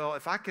say, well,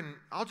 if I can,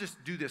 I'll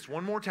just do this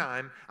one more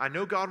time. I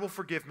know God will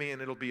forgive me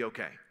and it'll be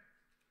okay.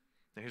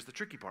 Now, here's the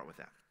tricky part with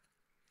that.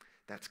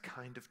 That's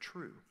kind of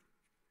true.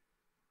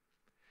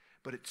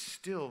 But it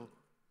still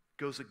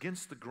goes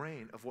against the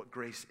grain of what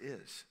grace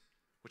is,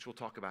 which we'll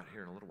talk about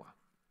here in a little while.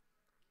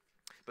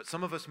 But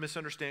some of us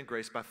misunderstand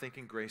grace by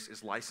thinking grace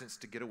is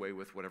licensed to get away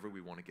with whatever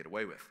we want to get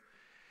away with.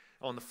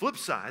 On the flip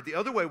side, the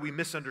other way we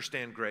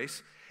misunderstand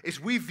grace is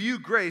we view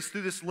grace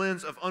through this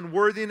lens of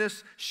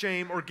unworthiness,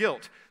 shame, or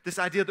guilt. This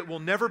idea that we'll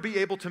never be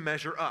able to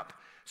measure up.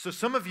 So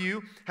some of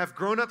you have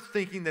grown up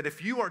thinking that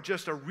if you are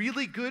just a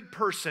really good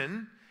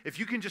person, if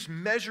you can just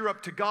measure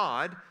up to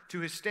God, to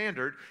His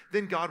standard,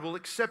 then God will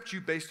accept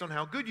you based on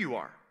how good you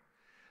are.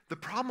 The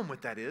problem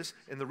with that is,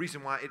 and the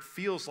reason why it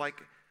feels like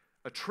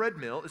a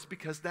treadmill, is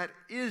because that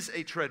is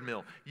a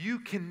treadmill. You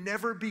can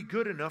never be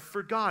good enough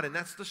for God, and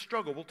that's the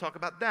struggle. We'll talk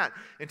about that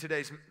in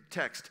today's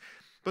text.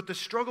 But the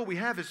struggle we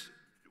have is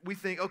we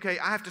think, okay,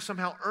 I have to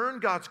somehow earn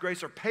God's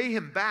grace or pay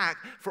Him back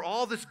for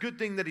all this good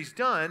thing that He's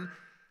done. And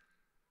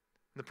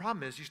the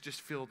problem is you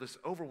just feel this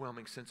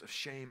overwhelming sense of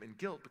shame and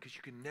guilt because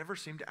you can never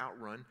seem to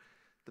outrun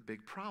the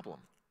big problem.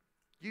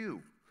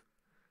 You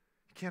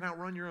can't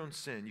outrun your own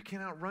sin. You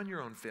can't outrun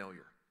your own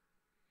failure.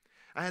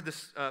 I had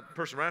this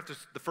person right after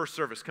the first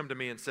service come to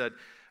me and said,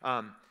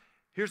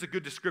 here's a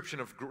good description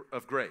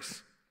of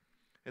grace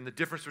and the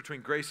difference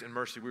between grace and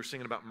mercy. We were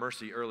singing about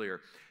mercy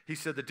earlier. He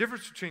said the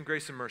difference between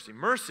grace and mercy.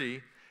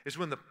 Mercy is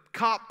when the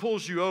cop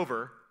pulls you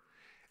over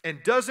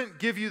and doesn't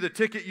give you the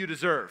ticket you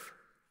deserve.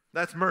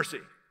 That's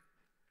mercy.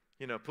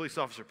 You know, police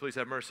officer, please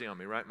have mercy on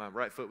me, right? My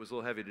right foot was a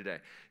little heavy today.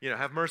 You know,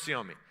 have mercy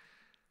on me.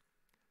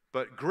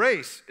 But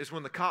grace is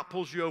when the cop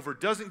pulls you over,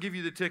 doesn't give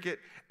you the ticket,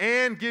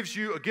 and gives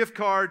you a gift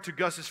card to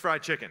Gus's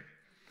Fried Chicken.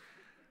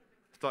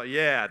 I thought,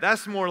 yeah,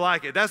 that's more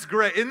like it. That's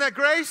great. Isn't that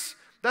grace?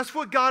 That's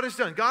what God has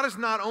done. God has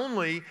not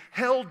only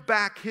held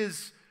back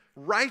His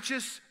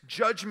righteous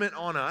judgment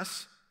on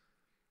us,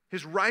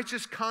 His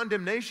righteous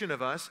condemnation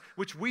of us,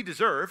 which we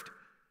deserved.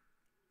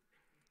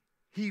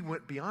 He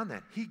went beyond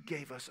that. He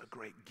gave us a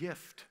great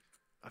gift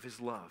of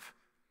His love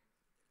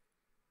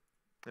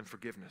and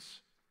forgiveness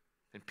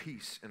and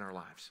peace in our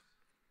lives.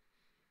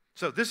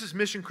 So this is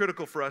mission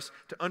critical for us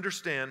to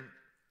understand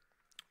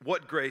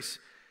what grace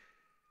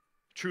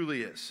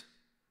truly is.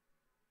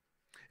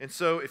 And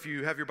so if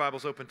you have your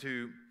Bibles open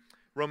to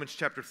Romans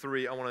chapter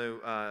 3, I want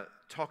to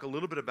talk a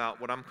little bit about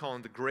what I'm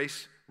calling the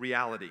grace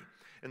reality.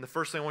 And the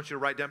first thing I want you to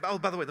write down, oh,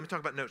 by the way, let me talk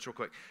about notes real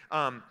quick.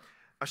 I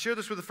shared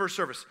this with the first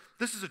service.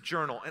 This is a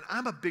journal, and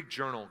I'm a big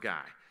journal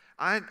guy.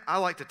 I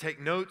like to take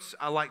notes.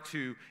 I like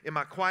to, in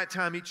my quiet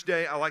time each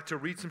day, I like to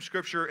read some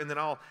scripture, and then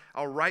I'll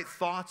write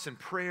thoughts and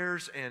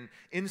prayers and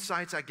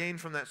insights I gain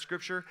from that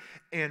scripture.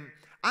 And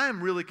I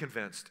am really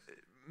convinced,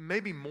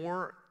 maybe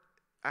more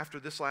after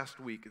this last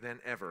week than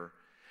ever,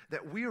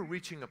 that we are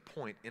reaching a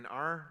point in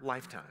our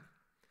lifetime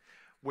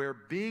where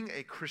being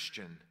a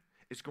Christian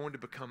is going to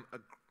become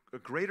a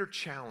greater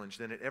challenge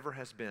than it ever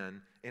has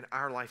been in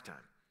our lifetime.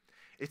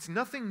 It's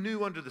nothing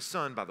new under the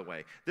sun, by the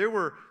way.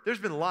 There's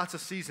been lots of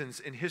seasons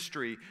in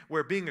history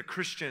where being a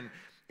Christian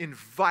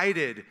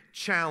invited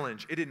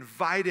challenge. It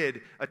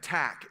invited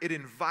attack. It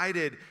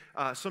invited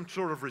some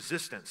sort of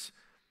resistance.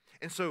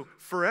 And so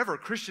forever,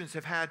 Christians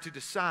have had to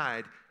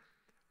decide,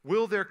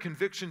 will their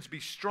convictions be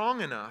strong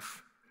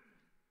enough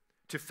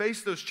to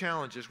face those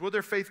challenges? Will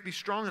their faith be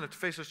strong enough to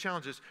face those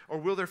challenges, or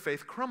will their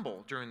faith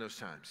crumble during those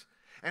times?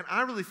 And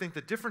I really think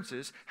the difference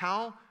is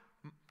how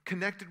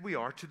connected we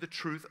are to the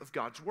truth of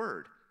God's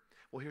Word.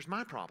 Well, here's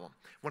my problem.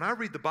 When I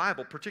read the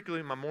Bible,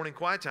 particularly in my morning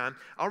quiet time,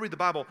 I'll read the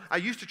Bible. I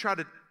used to try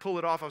to pull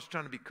it off. I was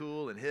trying to be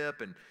cool and hip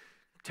and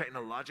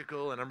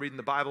technological, and I'm reading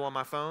the Bible on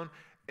my phone.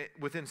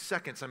 Within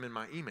seconds, I'm in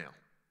my email.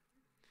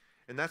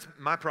 And that's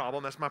my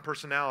problem. That's my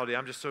personality.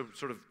 I'm just so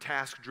sort of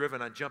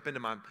task-driven. I jump into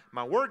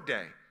my work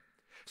day.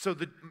 So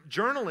the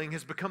journaling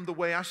has become the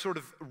way I sort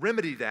of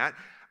remedy that.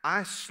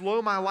 I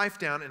slow my life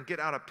down and get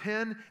out a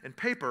pen and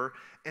paper,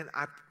 and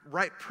I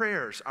write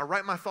prayers. I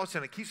write my thoughts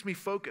down. It keeps me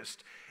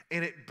focused,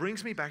 and it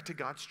brings me back to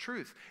God's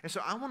truth. And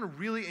so I want to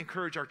really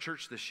encourage our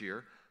church this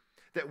year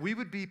that we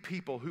would be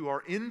people who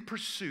are in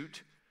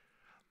pursuit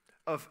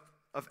of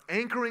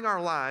anchoring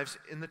our lives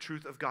in the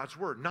truth of God's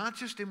Word, not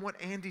just in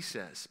what Andy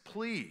says.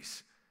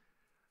 Please.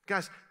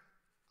 Guys,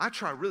 I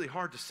try really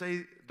hard to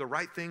say the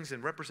right things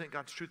and represent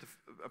God's truth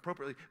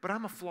appropriately, but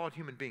I'm a flawed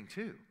human being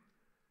too.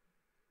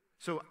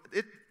 So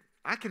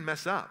I can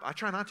mess up. I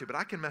try not to, but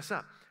I can mess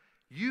up.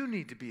 You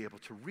need to be able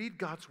to read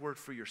God's Word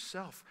for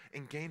yourself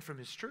and gain from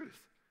His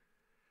truth.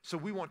 So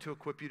we want to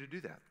equip you to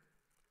do that.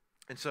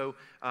 And so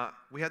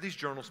we have these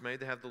journals made.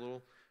 They have the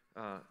little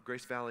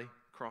Grace Valley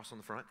cross on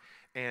the front.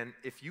 And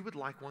if you would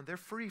like one, they're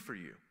free for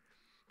you.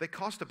 They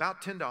cost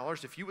about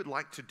 $10. If you would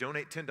like to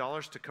donate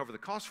 $10 to cover the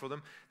cost for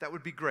them, that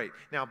would be great.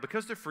 Now,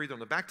 because they're free, they're on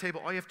the back table.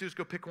 All you have to do is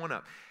go pick one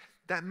up.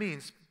 That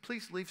means,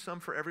 please leave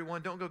some for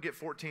everyone. Don't go get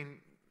 14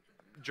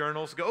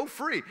 journals. Go, oh,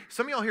 free.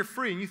 Some of y'all hear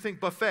free and you think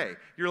buffet.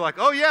 You're like,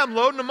 oh yeah, I'm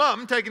loading them up.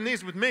 I'm taking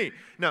these with me.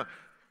 No,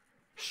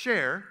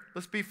 share.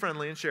 Let's be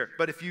friendly and share.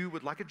 But if you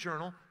would like a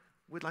journal,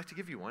 we'd like to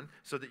give you one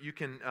so that you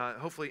can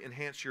hopefully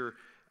enhance your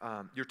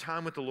your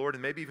time with the Lord,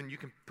 and maybe even you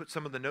can put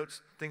some of the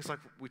notes, things like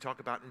we talk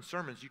about in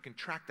sermons, you can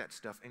track that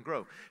stuff and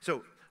grow.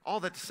 So all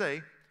that to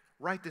say,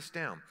 write this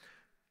down.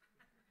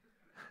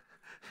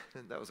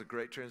 That was a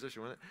great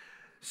transition, wasn't it?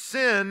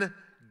 Sin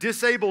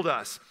disabled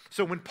us.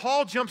 So when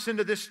Paul jumps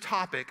into this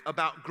topic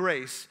about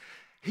grace,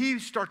 he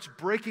starts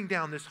breaking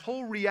down this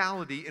whole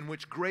reality in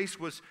which grace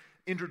was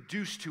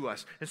introduced to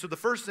us. And so the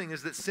first thing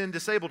is that sin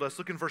disabled us.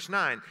 Look in verse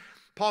 9.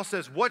 Paul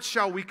says, what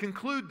shall we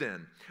conclude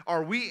then?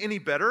 Are we any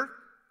better?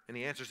 And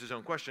he answers his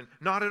own question,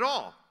 not at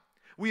all.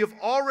 We have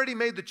already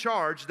made the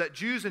charge that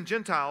Jews and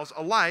Gentiles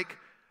alike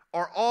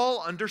are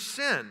all under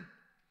sin.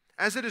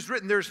 As it is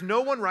written, there is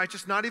no one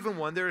righteous, not even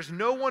one. There is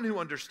no one who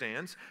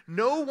understands,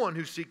 no one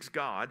who seeks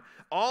God.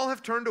 All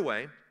have turned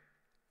away,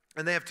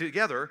 and they have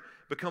together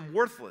become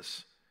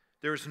worthless.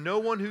 There is no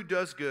one who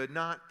does good,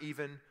 not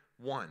even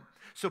one.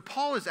 So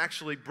Paul is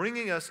actually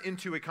bringing us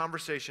into a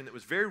conversation that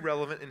was very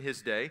relevant in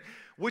his day,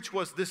 which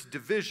was this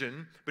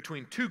division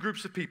between two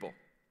groups of people.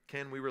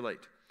 Can we relate?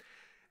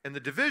 And the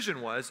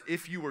division was,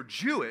 if you were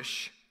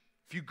Jewish,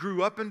 if you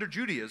grew up under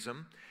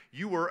Judaism,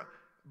 you were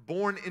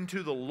born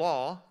into the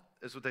law,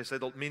 is what they say,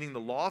 meaning the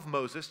law of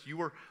Moses. You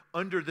were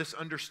under this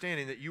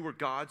understanding that you were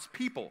God's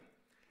people.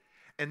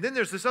 And then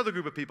there's this other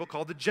group of people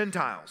called the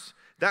Gentiles.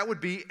 That would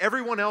be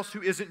everyone else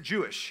who isn't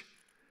Jewish.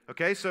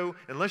 Okay, so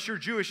unless you're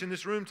Jewish in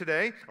this room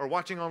today or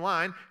watching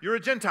online, you're a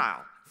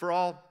Gentile for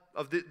all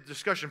of the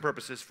discussion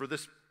purposes for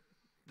this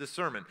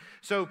sermon.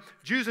 So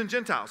Jews and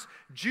Gentiles.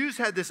 Jews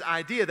had this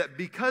idea that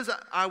because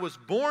I was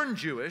born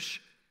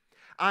Jewish,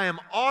 I am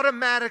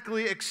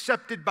automatically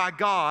accepted by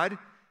God.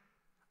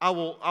 I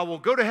will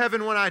go to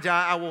heaven when I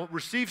die. I will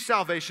receive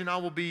salvation. I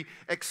will be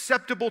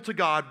acceptable to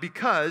God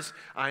because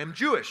I am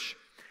Jewish.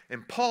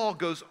 And Paul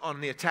goes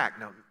on the attack.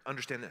 Now,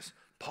 understand this.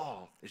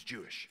 Paul is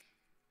Jewish.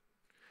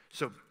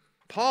 So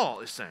Paul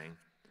is saying,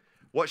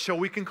 what shall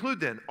we conclude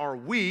then? Are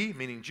we,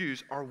 meaning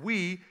Jews, are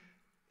we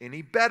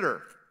any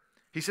better?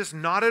 He says,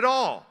 not at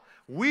all.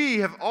 We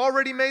have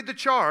already made the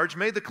charge,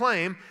 made the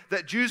claim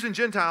that Jews and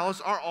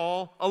Gentiles are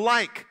all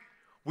alike.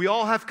 We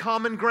all have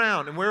common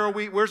ground. And where are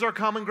we? Where's our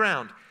common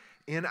ground?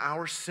 In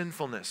our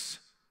sinfulness.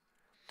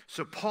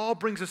 So Paul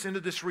brings us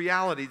into this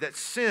reality that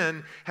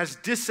sin has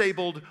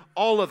disabled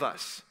all of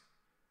us.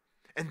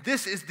 And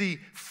this is the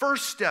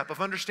first step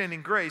of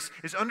understanding grace,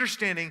 is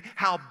understanding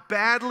how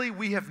badly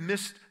we have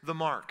missed the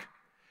mark.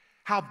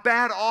 How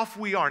bad off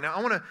we are. Now,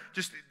 I want to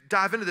just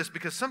dive into this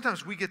because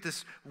sometimes we get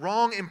this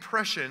wrong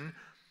impression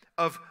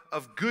of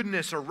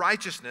goodness or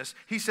righteousness.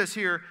 He says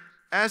here,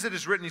 as it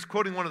is written, he's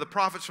quoting one of the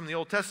prophets from the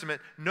Old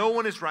Testament, no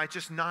one is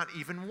righteous, not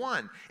even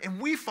one. And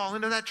we fall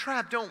into that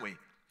trap, don't we?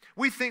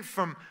 We think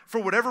for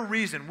whatever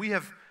reason, we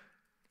have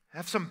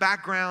some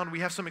background, we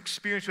have some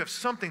experience, we have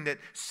something that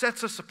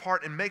sets us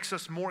apart and makes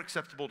us more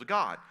acceptable to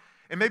God.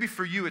 And maybe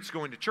for you, it's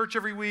going to church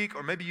every week,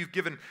 or maybe you've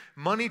given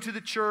money to the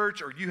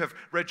church, or you have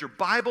read your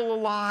Bible a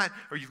lot,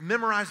 or you've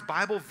memorized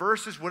Bible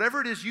verses.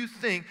 Whatever it is you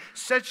think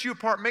sets you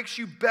apart, makes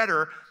you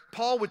better,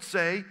 Paul would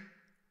say,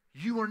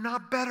 you are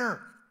not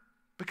better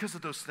because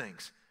of those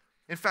things.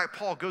 In fact,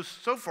 Paul goes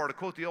so far to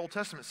quote the Old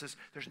Testament, says,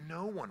 there's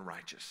no one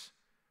righteous.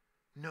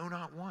 No,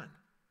 not one.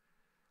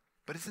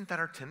 But isn't that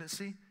our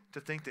tendency to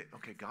think that,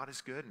 okay, God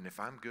is good, and if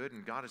I'm good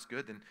and God is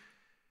good, then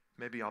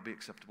maybe I'll be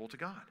acceptable to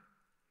God.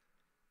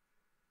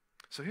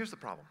 So here's the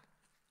problem.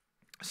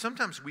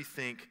 Sometimes we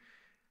think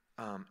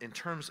in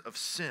terms of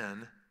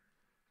sin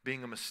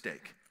being a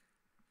mistake.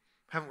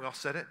 Haven't we all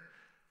said it?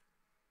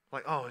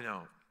 Like, oh,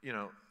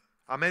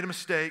 I made a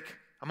mistake.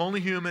 I'm only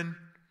human.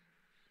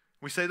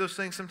 We say those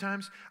things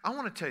sometimes. I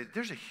want to tell you,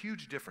 there's a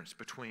huge difference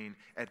between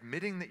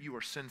admitting that you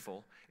are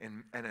sinful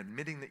and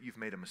admitting that you've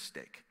made a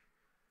mistake.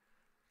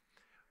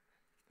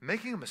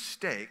 Making a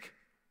mistake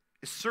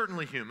is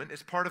certainly human.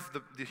 It's part of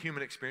the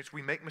human experience.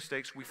 We make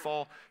mistakes. We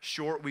fall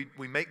short.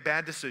 We make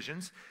bad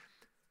decisions.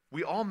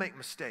 We all make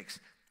mistakes.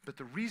 But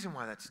the reason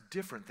why that's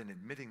different than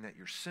admitting that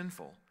you're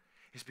sinful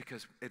is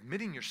because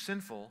admitting you're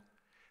sinful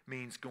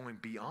means going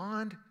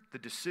beyond the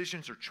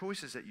decisions or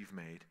choices that you've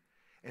made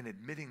and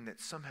admitting that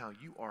somehow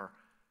you are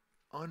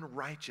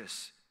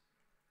unrighteous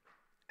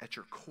at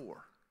your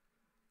core,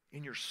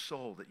 in your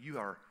soul, that you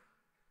are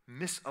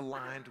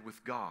misaligned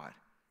with God,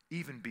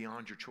 even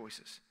beyond your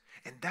choices.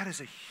 And that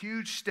is a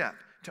huge step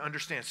to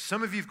understand.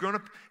 Some of you have grown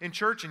up in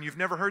church and you've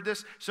never heard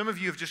this. Some of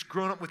you have just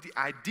grown up with the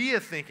idea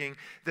thinking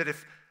that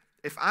if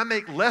I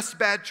make less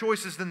bad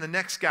choices than the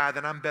next guy,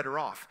 then I'm better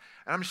off.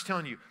 And I'm just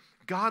telling you,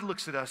 God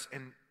looks at us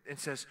and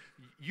says,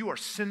 you are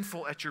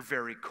sinful at your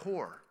very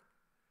core.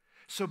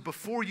 So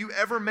before you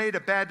ever made a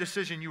bad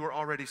decision, you were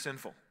already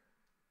sinful.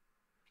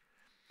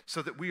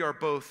 So that we are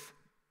both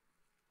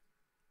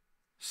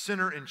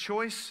sinner in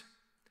choice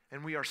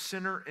and we are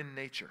sinner in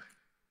nature.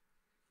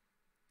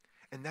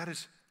 And that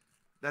is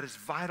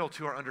vital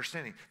to our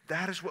understanding.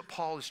 That is what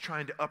Paul is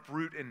trying to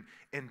uproot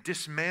and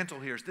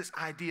dismantle here, is this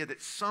idea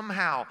that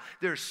somehow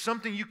there's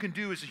something you can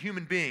do as a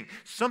human being,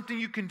 something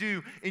you can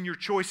do in your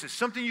choices,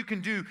 something you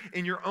can do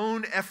in your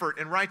own effort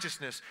and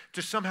righteousness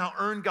to somehow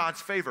earn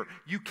God's favor.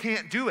 You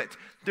can't do it.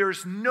 There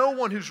is no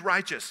one who's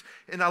righteous.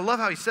 And I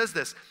love how he says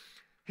this.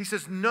 He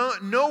says,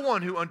 no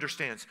one who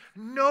understands,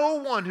 no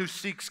one who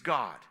seeks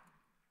God.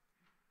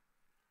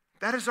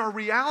 That is our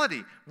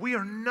reality. We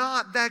are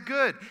not that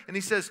good. And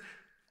he says,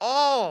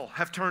 all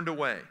have turned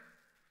away.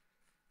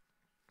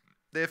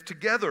 They have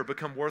together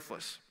become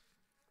worthless.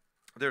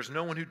 There's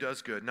no one who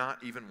does good,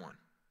 not even one.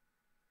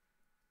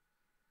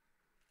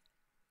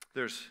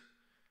 There's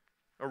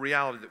a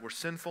reality that we're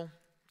sinful,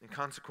 and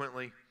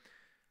consequently,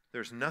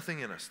 there's nothing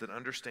in us that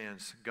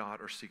understands God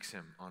or seeks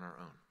him on our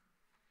own.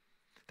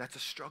 That's a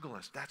struggle.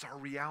 That's our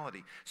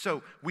reality.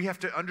 So we have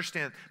to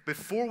understand,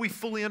 before we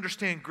fully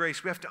understand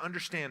grace, we have to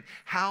understand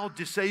how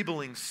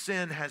disabling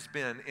sin has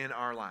been in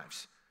our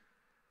lives.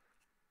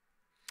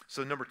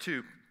 So number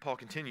 2, Paul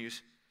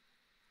continues,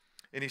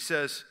 and he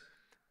says,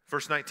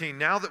 verse 19,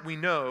 now we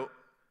know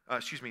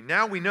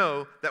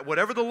that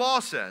whatever the law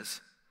says,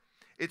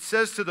 it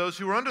says to those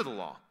who are under the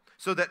law,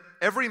 so that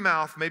every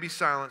mouth may be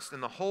silenced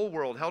and the whole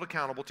world held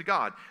accountable to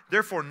God.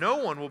 Therefore, no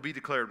one will be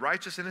declared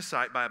righteous in his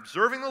sight by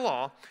observing the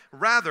law.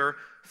 Rather,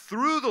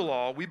 through the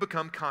law, we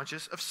become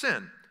conscious of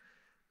sin.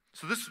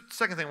 So this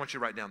second thing I want you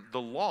to write down. The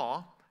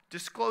law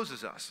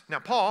discloses us. Now,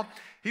 Paul,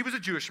 he was a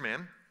Jewish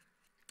man,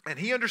 and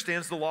he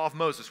understands the law of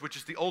Moses, which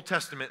is the Old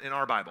Testament in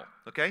our Bible,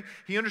 okay?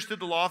 He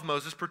understood the law of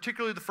Moses,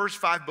 particularly the first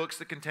 5 books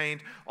that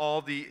contained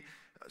all the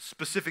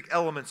specific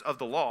elements of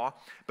the law.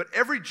 But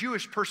every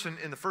Jewish person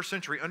in the first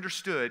century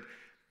understood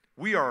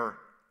we are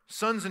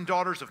sons and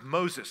daughters of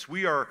Moses.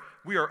 We are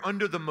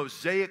under the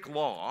Mosaic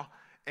law,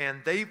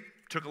 and they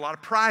took a lot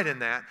of pride in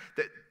that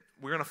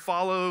we're going to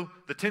follow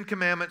the 10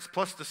 Commandments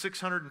plus the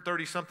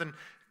 630-something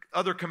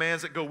other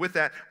commands that go with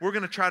that. We're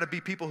going to try to be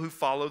people who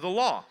follow the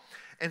law.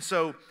 And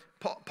so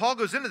Paul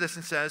goes into this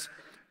and says,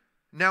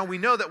 now we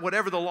know that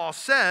whatever the law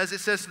says, it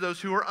says to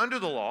those who are under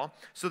the law,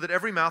 so that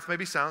every mouth may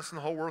be silenced and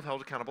the whole world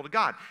held accountable to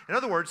God. In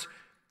other words,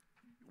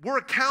 we're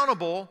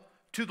accountable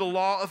to the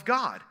law of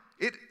God.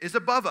 It is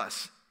above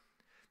us.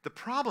 The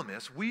problem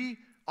is we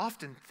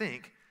often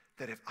think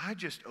that if I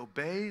just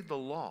obey the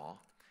law,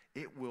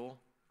 it will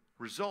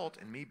result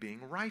in me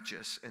being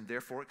righteous and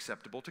therefore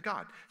acceptable to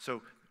God.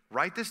 So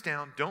write this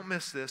down. Don't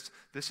miss this.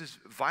 This is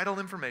vital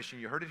information.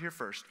 You heard it here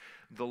first.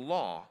 The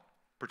law,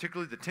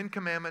 particularly the 10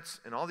 Commandments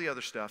and all the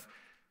other stuff,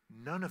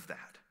 none of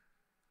that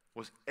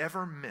was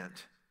ever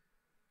meant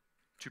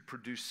to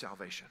produce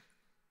salvation.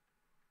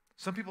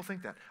 Some people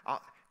think that.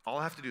 All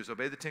I have to do is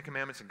obey the 10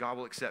 Commandments and God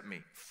will accept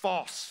me.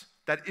 False.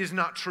 That is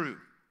not true.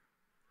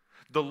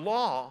 The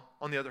law,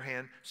 on the other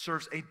hand,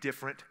 serves a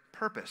different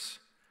purpose.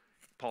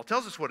 Paul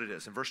tells us what it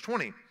is in verse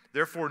 20.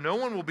 Therefore, no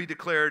one will be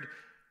declared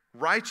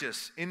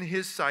righteous in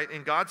his sight,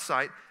 in God's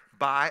sight,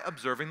 by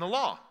observing the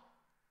law.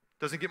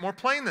 Doesn't get more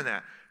plain than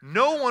that.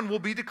 No one will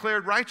be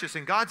declared righteous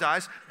in God's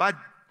eyes by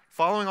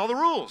following all the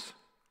rules.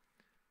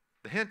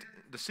 The hint,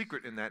 the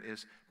secret in that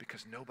is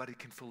because nobody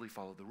can fully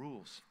follow the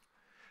rules.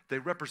 They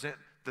represent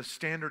the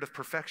standard of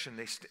perfection.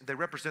 They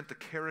represent the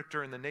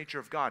character and the nature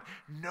of God.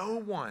 No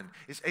one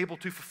is able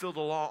to fulfill the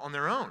law on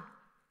their own.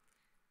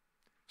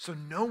 So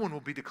no one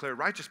will be declared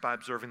righteous by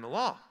observing the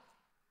law.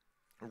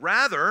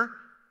 Rather,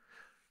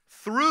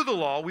 through the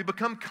law, we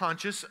become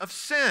conscious of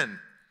sin.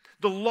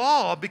 The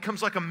law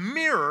becomes like a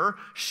mirror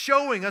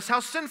showing us how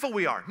sinful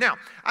we are. Now,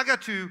 I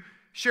got to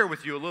share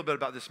with you a little bit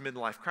about this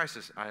midlife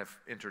crisis I have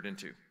entered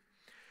into.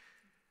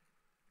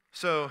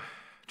 So,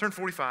 turned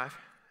 45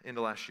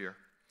 into last year.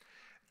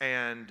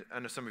 And I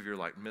know some of you are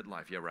like,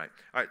 midlife, yeah, right.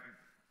 All right,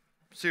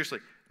 seriously,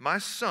 my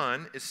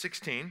son is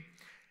 16.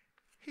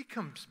 He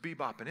comes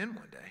bebopping in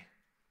one day.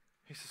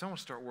 He says, I want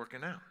to start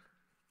working out.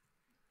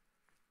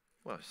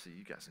 Well, see,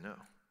 you guys know.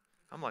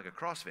 I'm like a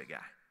CrossFit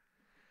guy.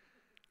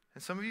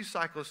 And some of you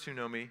cyclists who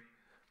know me,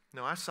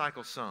 no, I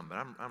cycle some, but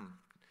I'm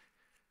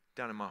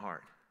down in my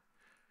heart.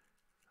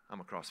 I'm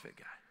a CrossFit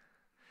guy.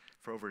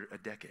 For over a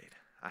decade,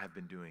 I have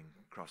been doing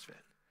CrossFit.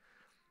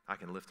 I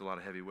can lift a lot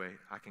of heavy weight.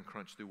 I can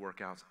crunch through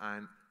workouts.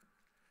 I'm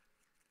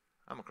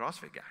a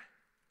CrossFit guy.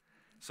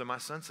 So my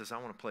son says, I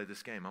want to play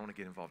this game. I want to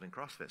get involved in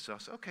CrossFit. So I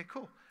said, okay,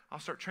 cool. I'll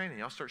start training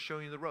you. I'll start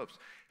showing you the ropes.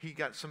 He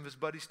got some of his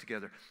buddies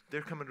together.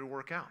 They're coming to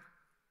work out.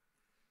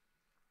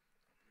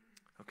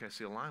 Okay,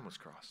 see, a line was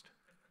crossed.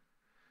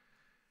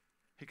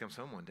 He comes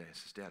home one day and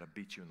says, Dad, I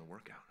beat you in the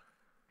workout.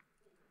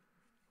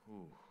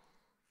 Ooh,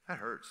 that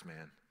hurts,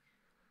 man.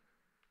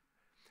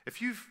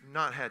 If you've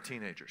not had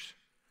teenagers,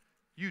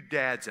 you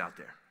dads out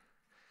there,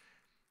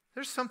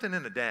 there's something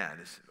in a dad.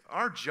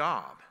 Our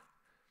job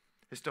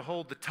is to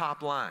hold the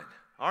top line.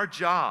 Our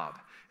job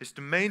is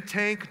to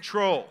maintain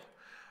control.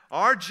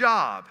 Our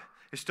job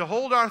is to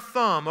hold our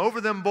thumb over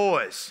them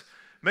boys,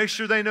 make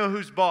sure they know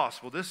who's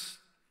boss. Well, this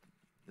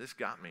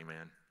got me,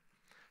 man.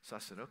 So I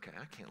said, okay,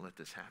 I can't let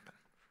this happen.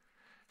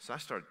 So I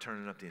started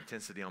turning up the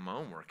intensity on my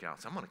own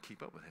workouts. I'm going to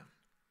keep up with him.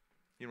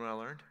 You know what I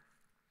learned?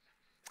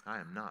 I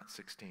am not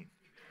 16.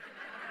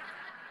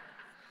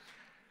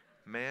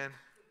 Man,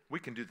 we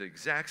can do the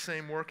exact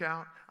same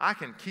workout. I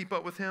can keep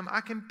up with him.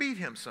 I can beat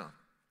him some.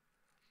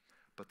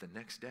 But the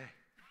next day,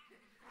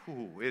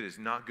 it is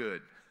not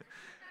good.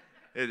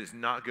 It is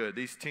not good.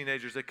 These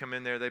teenagers that come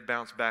in there, they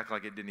bounce back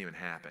like it didn't even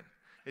happen.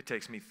 It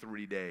takes me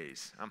 3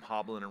 days. I'm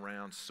hobbling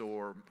around,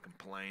 sore,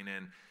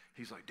 complaining.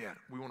 He's like, Dad,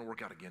 we want to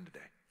work out again today.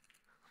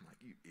 I'm like,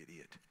 you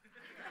idiot.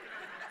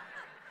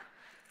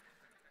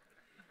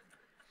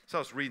 So I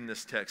was reading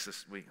this text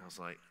this week. I was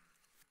like,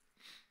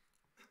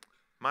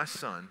 my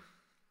son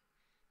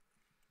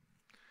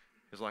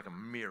is like a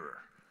mirror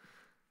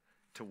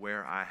to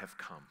where I have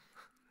come,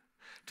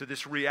 to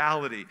this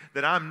reality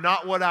that I'm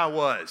not what I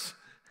was.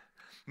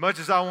 Much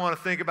as I want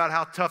to think about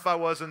how tough I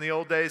was in the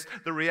old days,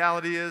 the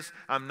reality is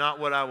I'm not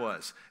what I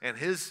was. And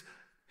his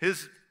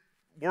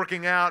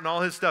working out and all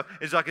his stuff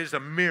is like just a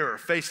mirror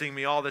facing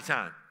me all the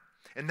time.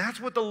 And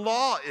that's what the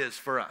law is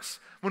for us.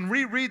 When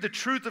we read the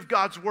truth of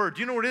God's word,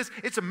 do you know what it is?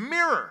 It's a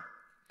mirror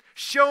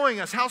showing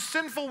us how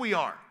sinful we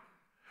are,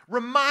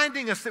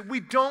 reminding us that we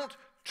don't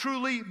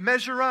truly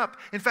measure up.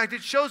 In fact,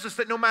 it shows us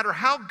that no matter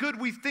how good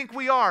we think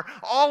we are,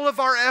 all of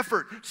our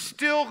effort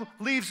still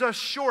leaves us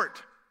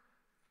short.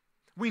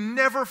 We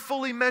never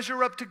fully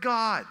measure up to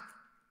God.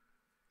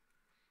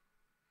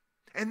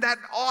 And that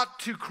ought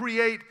to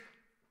create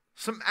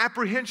some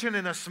apprehension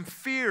in us, some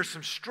fear,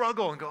 some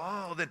struggle, and go,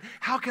 oh, then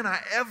how can I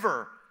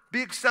ever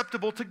be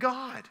acceptable to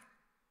God?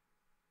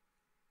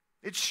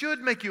 It should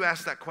make you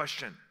ask that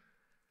question.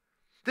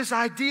 This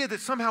idea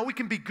that somehow we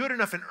can be good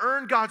enough and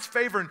earn God's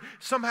favor and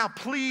somehow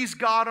please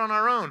God on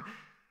our own.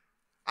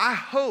 I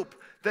hope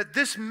that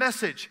this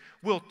message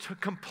will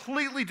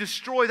completely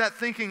destroy that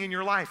thinking in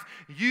your life.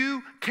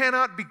 You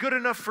cannot be good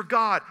enough for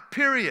God,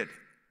 period.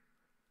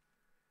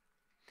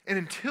 And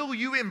until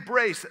you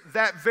embrace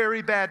that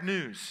very bad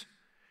news,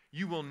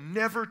 you will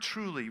never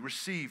truly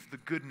receive the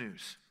good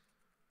news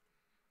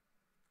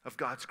of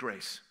God's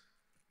grace.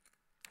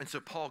 And so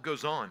Paul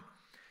goes on.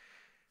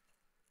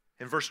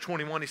 In verse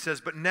 21, he says,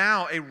 but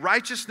now a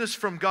righteousness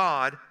from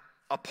God,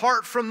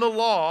 apart from the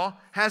law,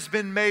 has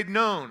been made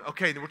known.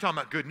 Okay, we're talking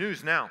about good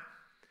news now.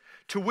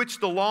 To which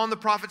the law and the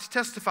prophets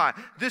testify.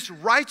 This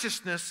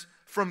righteousness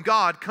from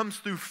God comes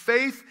through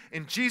faith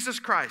in Jesus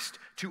Christ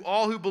to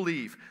all who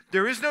believe.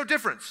 There is no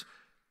difference.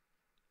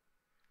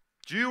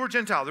 Jew or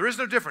Gentile, there is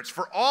no difference.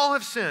 For all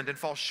have sinned and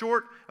fall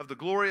short of the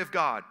glory of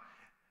God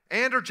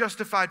and are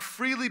justified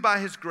freely by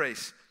his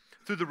grace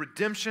through the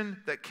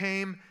redemption that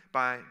came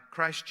by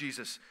Christ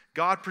Jesus.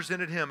 God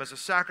presented him as a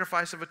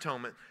sacrifice of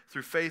atonement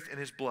through faith in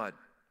his blood.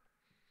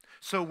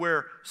 So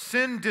where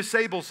sin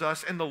disables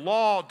us and the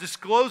law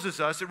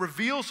discloses us, it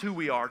reveals who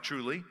we are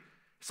truly.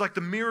 It's like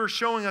the mirror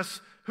showing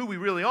us who we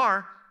really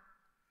are.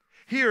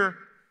 Here,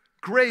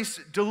 grace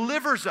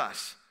delivers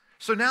us.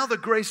 So now the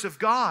grace of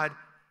God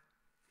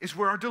is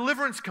where our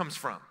deliverance comes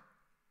from.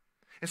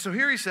 And so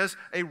here he says,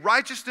 a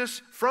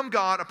righteousness from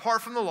God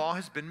apart from the law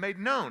has been made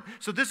known.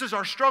 So this is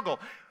our struggle.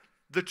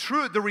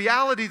 The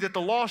reality that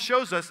the law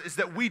shows us is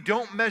that we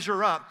don't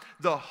measure up.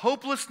 The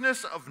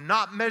hopelessness of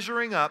not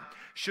measuring up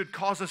should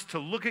cause us to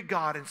look at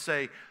God and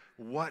say,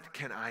 what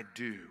can I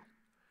do?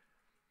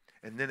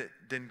 And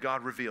then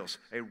God reveals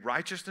a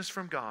righteousness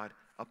from God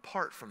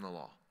apart from the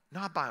law,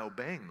 not by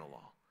obeying the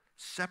law,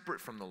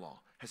 separate from the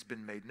law, has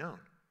been made known.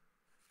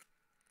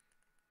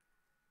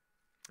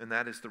 And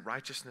that is the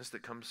righteousness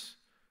that comes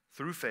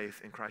through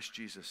faith in Christ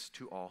Jesus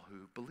to all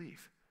who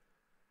believe.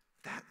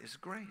 That is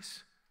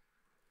grace.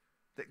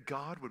 That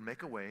God would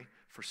make a way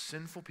for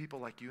sinful people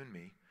like you and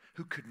me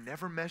who could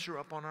never measure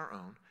up on our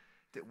own,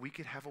 that we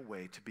could have a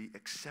way to be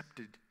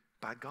accepted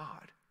by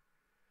God.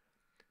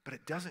 But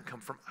it doesn't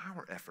come from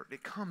our effort.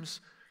 It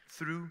comes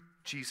through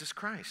Jesus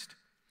Christ.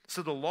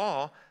 So the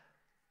law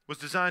was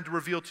designed to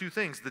reveal two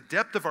things: the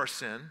depth of our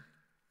sin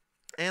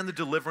and the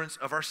deliverance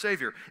of our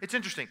Savior. It's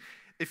interesting.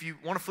 If you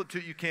want to flip to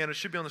it, you can. It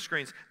should be on the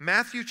screens.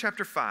 Matthew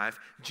chapter 5,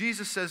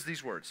 Jesus says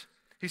these words.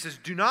 He says,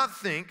 do not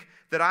think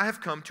that I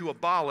have come to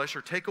abolish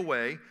or take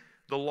away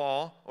the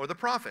law or the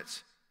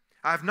prophets.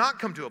 I have not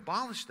come to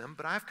abolish them,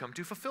 but I have come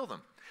to fulfill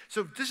them.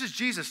 So this is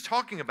Jesus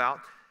talking about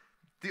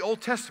the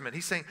Old Testament.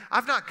 He's saying,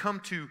 I've not come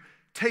to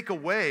take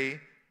away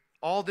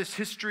all this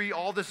history,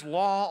 all this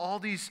law, all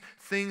these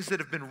things that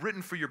have been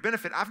written for your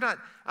benefit. I've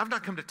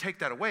not come to take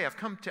that away. I've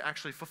come to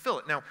actually fulfill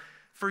it. Now,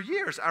 for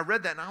years, I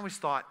read that and I always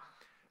thought,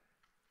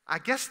 I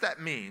guess that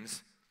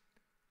means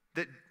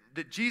that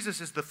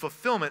Jesus is the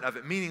fulfillment of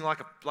it, meaning like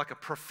a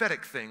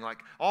prophetic thing, like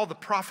all the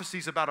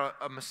prophecies about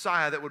a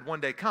Messiah that would one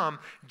day come,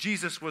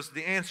 Jesus was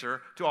the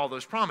answer to all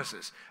those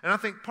promises. And I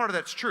think part of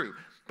that's true,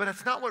 but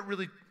that's not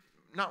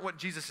what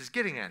Jesus is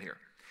getting at here.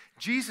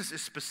 Jesus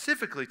is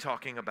specifically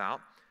talking about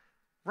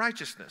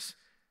righteousness.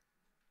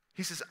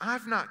 He says,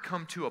 I've not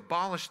come to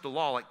abolish the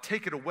law, like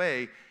take it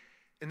away.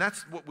 And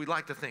that's what we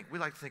like to think. We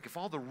like to think if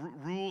all the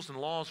rules and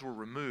laws were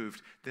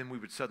removed, then we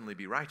would suddenly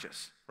be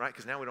righteous, right?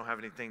 Because now we don't have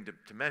anything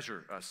to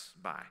measure us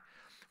by.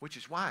 Which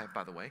is why,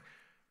 by the way,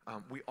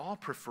 we all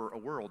prefer a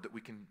world that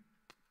we can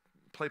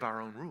play by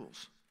our own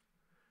rules.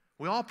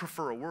 We all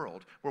prefer a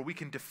world where we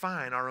can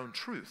define our own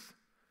truth.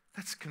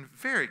 That's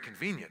very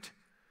convenient.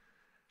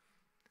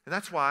 And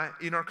that's why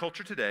in our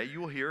culture today,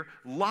 you will hear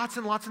lots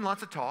and lots and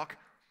lots of talk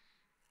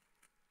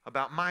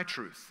about my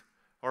truth,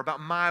 or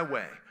about my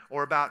way,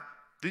 or about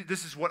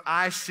this is what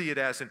I see it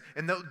as.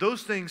 And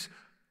those things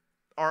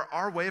are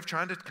our way of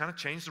trying to kind of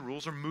change the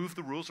rules or move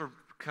the rules or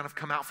kind of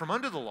come out from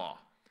under the law.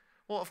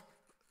 Well,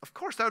 of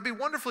course, that would be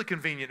wonderfully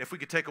convenient if we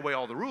could take away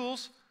all the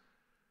rules.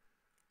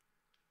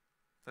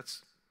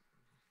 That's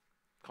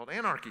called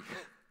anarchy.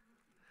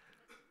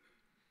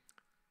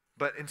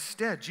 But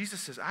instead,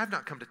 Jesus says, I have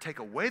not come to take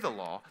away the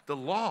law. The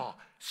law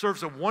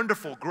serves a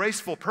wonderful,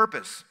 graceful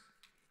purpose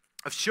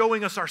of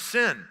showing us our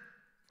sin.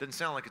 Doesn't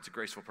sound like it's a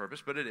graceful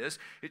purpose, but it is.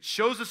 It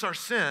shows us our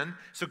sin,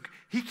 so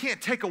he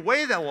can't take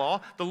away that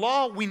law. The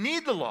law, we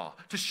need the law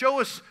to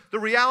show us the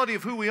reality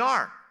of who we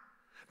are.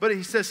 But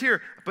he says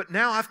here, but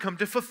now I've come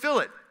to fulfill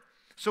it.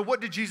 So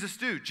what did Jesus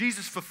do?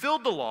 Jesus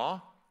fulfilled the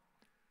law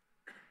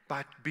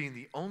by being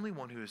the only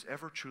one who has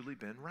ever truly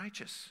been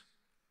righteous.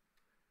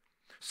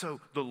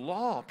 So the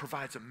law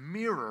provides a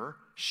mirror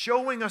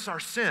showing us our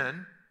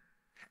sin,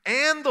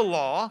 and the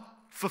law,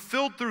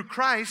 fulfilled through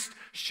Christ,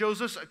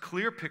 shows us a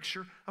clear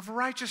picture of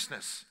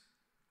righteousness.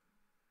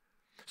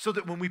 So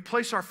that when we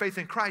place our faith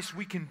in Christ,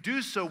 we can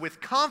do so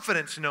with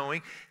confidence,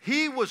 knowing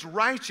he was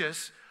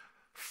righteous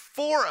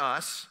for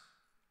us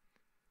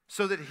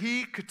so that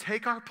he could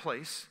take our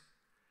place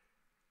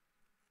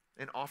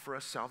and offer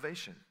us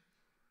salvation,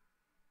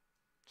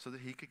 so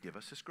that he could give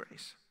us his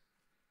grace.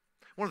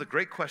 One of the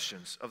great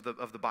questions of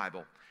the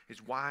Bible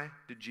is, why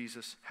did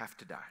Jesus have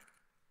to die?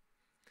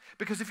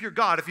 Because if you're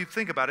God, if you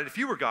think about it, if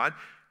you were God,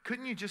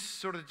 couldn't you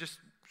just sort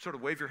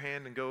of wave your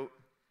hand and go,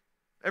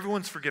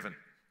 everyone's forgiven?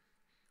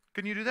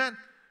 Couldn't you do that?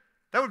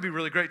 That would be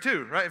really great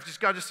too, right? If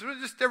God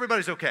just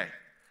everybody's okay.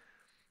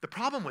 The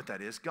problem with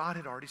that is God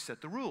had already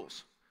set the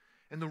rules.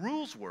 And the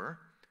rules were,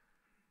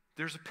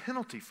 there's a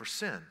penalty for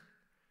sin.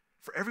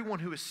 For everyone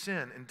who has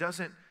sinned and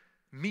doesn't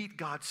meet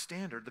God's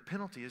standard, the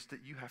penalty is that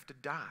you have to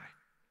die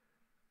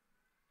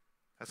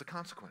as a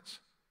consequence.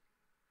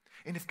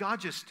 And if God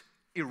just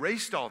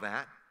erased all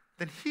that,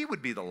 then he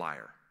would be the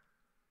liar.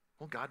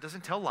 Well, God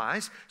doesn't tell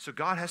lies, so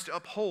God has to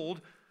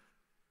uphold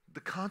the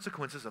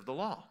consequences of the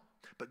law.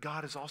 But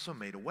God has also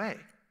made a way,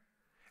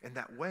 and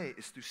that way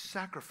is through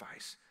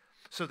sacrifice,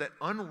 so that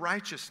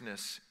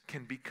unrighteousness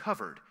can be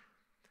covered.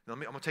 Now,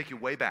 I'm going to take you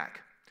way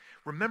back.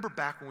 Remember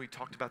back when we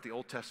talked about the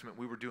Old Testament,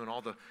 we were doing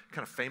all the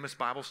kind of famous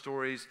Bible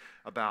stories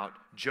about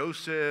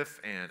Joseph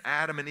and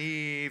Adam and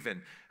Eve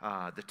and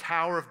the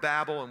Tower of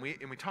Babel, and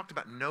we talked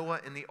about Noah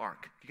and the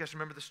ark. You guys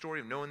remember the story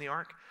of Noah and the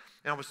ark?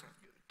 And I was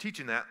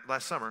teaching that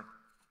last summer,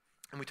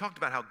 and we talked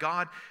about how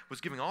God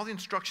was giving all the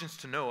instructions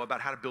to Noah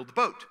about how to build the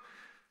boat.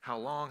 How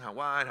long, how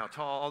wide, how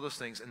tall, all those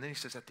things. And then he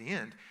says at the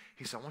end,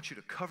 he says, I want you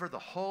to cover the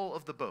hull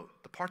of the boat,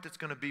 the part that's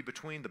going to be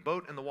between the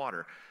boat and the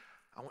water.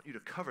 I want you to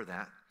cover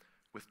that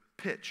with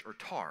pitch or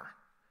tar.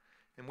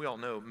 And we all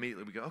know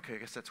immediately, we go, okay, I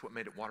guess that's what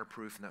made it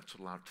waterproof and that's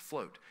what allowed it to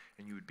float.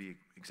 And you would be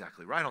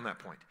exactly right on that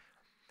point.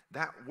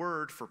 That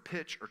word for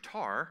pitch or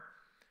tar,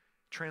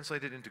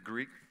 translated into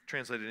Greek,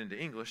 translated into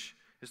English,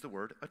 is the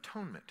word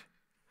atonement.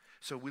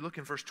 So we look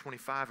in verse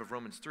 25 of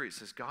Romans 3. It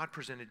says, God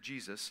presented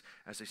Jesus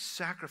as a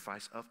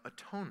sacrifice of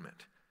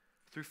atonement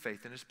through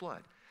faith in his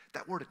blood.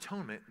 That word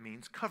atonement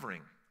means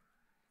covering.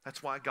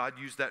 That's why God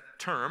used that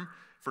term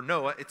for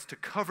Noah. It's to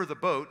cover the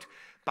boat.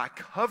 By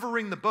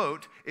covering the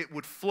boat, it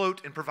would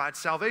float and provide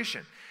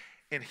salvation.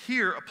 And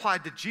here,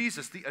 applied to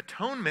Jesus, the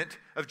atonement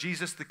of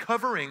Jesus, the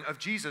covering of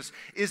Jesus,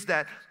 is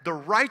that the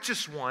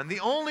righteous one, the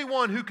only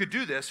one who could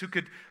do this, who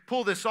could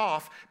pull this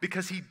off,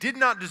 because he did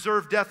not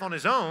deserve death on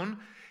his own,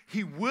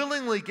 he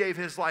willingly gave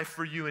his life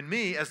for you and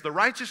me as the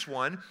righteous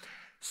one,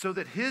 so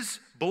that his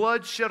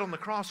blood shed on the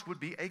cross would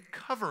be a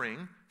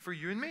covering for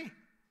you and me.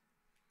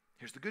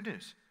 Here's the good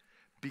news.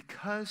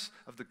 Because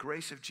of the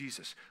grace of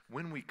Jesus,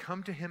 when we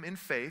come to him in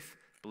faith,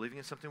 believing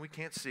in something we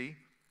can't see,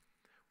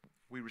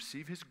 we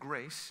receive his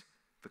grace,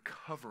 the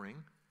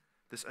covering,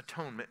 this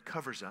atonement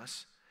covers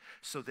us,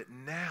 so that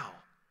now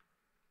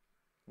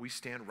we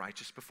stand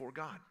righteous before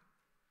God.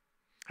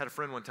 I had a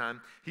friend one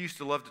time, he used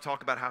to love to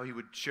talk about how he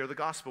would share the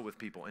gospel with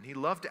people, and he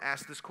loved to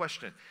ask this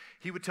question.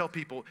 He would tell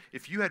people,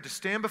 if you had to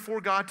stand before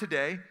God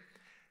today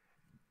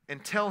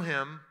and tell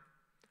him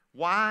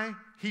why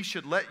he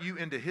should let you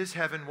into his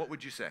heaven, what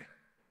would you say?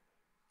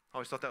 I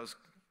always thought that was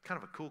kind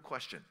of a cool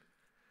question.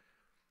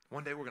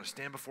 One day we're going to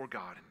stand before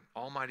God, and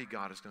Almighty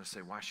God is going to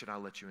say, why should I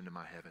let you into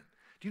my heaven?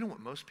 Do you know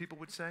what most people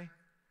would say?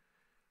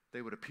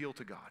 They would appeal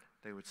to God.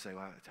 They would say,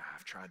 well,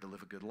 I've tried to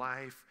live a good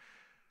life.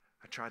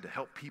 I tried to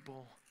help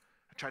people.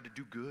 I tried to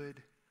do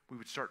good. We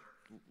would start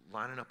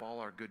lining up all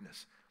our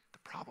goodness. The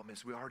problem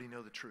is we already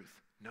know the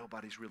truth.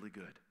 Nobody's really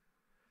good.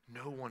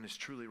 No one is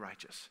truly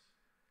righteous.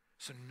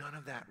 So none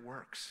of that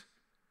works.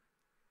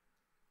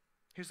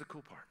 Here's the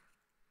cool part.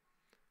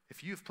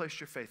 If you have placed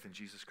your faith in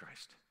Jesus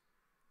Christ,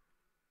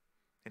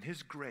 and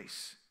his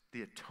grace,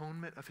 the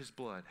atonement of his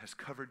blood, has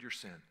covered your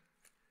sin,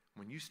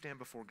 when you stand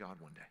before God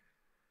one day,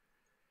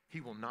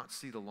 he will not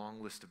see the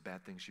long list of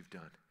bad things you've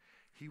done.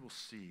 He will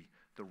see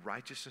the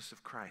righteousness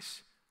of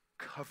Christ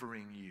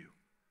covering you.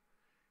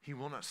 He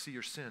will not see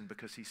your sin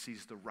because he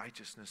sees the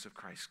righteousness of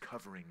Christ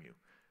covering you.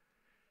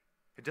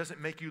 It doesn't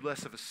make you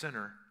less of a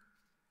sinner.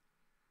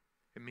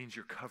 It means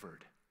you're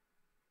covered.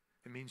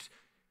 It means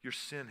your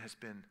sin has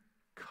been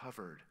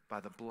covered by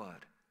the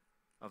blood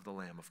of the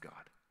Lamb of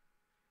God.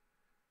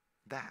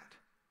 That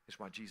is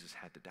why Jesus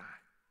had to die.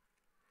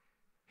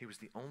 He was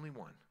the only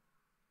one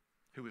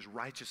who was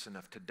righteous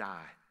enough to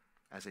die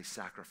as a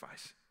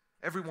sacrifice.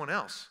 Everyone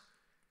else,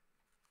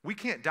 we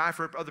can't die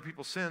for other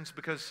people's sins,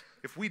 because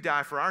if we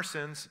die for our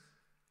sins,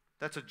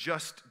 that's a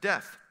just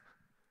death.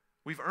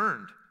 We've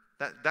earned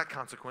that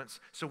consequence,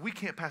 so we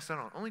can't pass that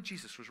on. Only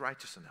Jesus was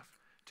righteous enough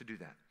to do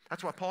that.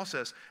 That's why Paul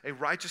says, a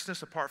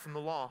righteousness apart from the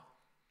law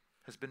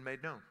has been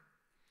made known.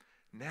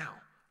 Now,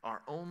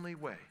 our only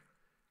way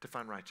to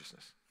find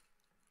righteousness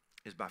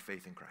is by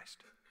faith in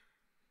Christ.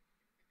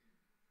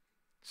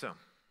 So,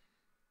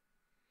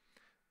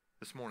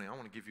 this morning, I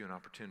want to give you an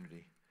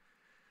opportunity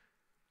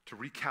to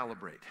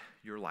recalibrate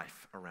your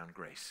life around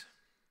grace,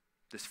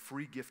 this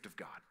free gift of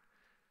God.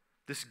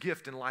 This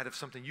gift in light of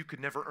something you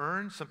could never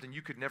earn, something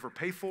you could never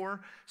pay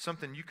for,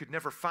 something you could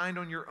never find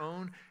on your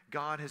own.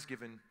 God has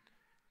given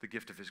the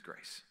gift of his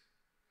grace.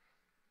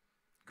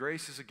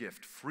 Grace is a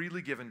gift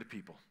freely given to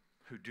people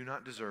who do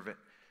not deserve it,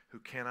 who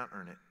cannot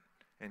earn it,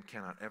 and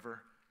cannot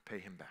ever pay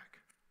him back.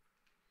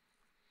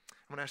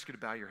 I'm going to ask you to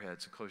bow your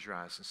heads and close your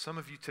eyes. And some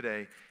of you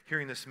today,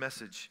 hearing this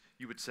message,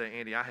 you would say,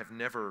 Andy, I have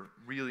never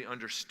really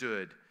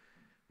understood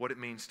what it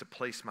means to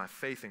place my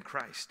faith in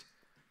Christ.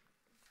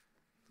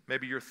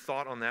 Maybe your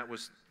thought on that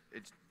was,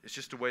 it's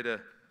just a way to,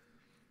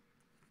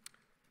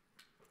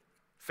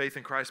 faith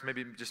in Christ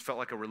maybe just felt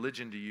like a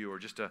religion to you, or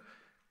just an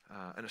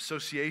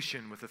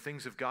association with the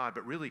things of God.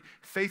 But really,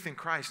 faith in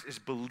Christ is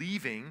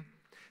believing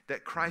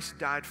that Christ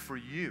died for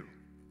you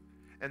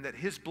and that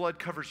his blood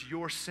covers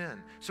your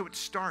sin. So it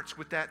starts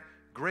with that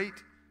great,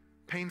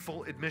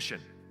 painful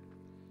admission.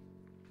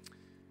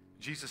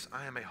 Jesus,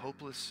 I am a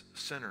hopeless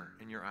sinner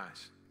in your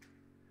eyes.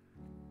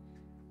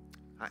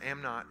 I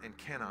am not and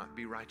cannot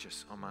be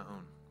righteous on my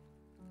own.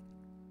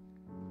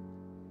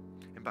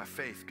 And by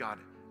faith, God,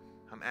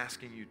 I'm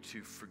asking you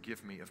to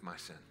forgive me of my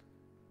sin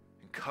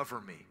and cover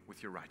me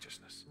with your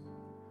righteousness.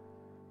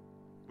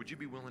 Would you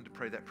be willing to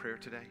pray that prayer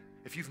today?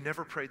 If you've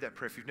never prayed that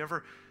prayer, if you've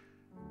never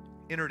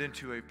entered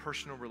into a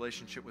personal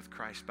relationship with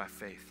Christ by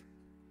faith,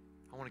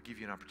 I want to give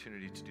you an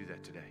opportunity to do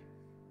that today.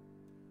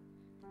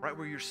 Right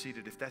where you're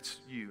seated, if that's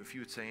you, if you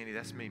would say, Andy,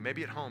 that's me.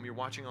 Maybe at home, you're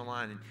watching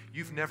online and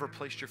you've never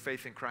placed your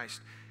faith in Christ.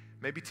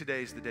 Maybe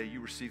today is the day you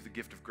receive the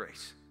gift of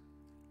grace.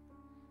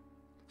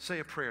 Say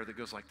a prayer that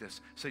goes like this.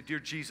 Say, Dear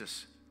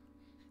Jesus,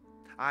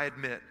 I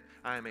admit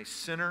I am a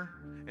sinner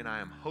and I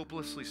am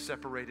hopelessly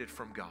separated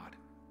from God.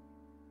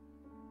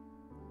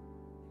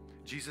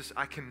 Jesus,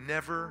 I can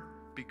never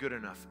be good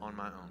enough on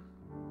my own.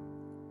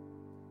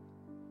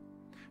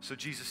 So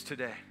Jesus,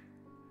 today,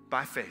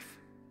 by faith,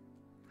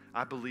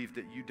 I believe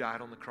that you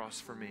died on the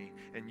cross for me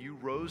and you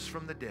rose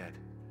from the dead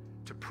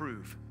to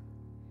prove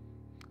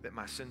that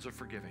my sins are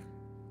forgiven,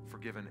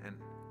 and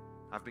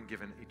I've been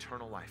given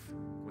eternal life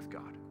with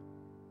God.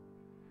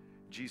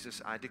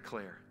 Jesus, I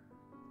declare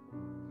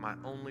my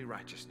only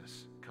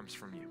righteousness comes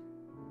from you.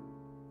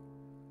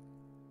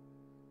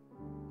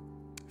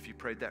 If you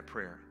prayed that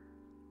prayer,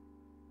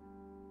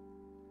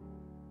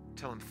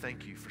 tell him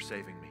thank you for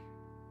saving me.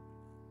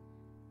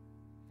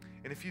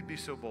 And if you'd be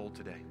so bold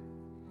today,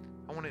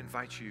 I want to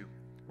invite you.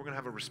 We're going to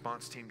have a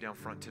response team down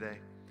front today.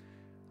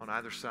 On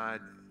either side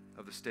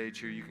of the stage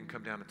here, you can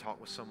come down and talk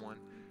with someone.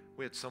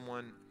 We had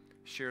someone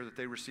share that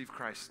they received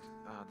Christ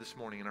this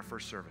morning in our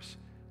first service.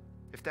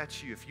 If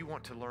that's you, if you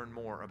want to learn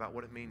more about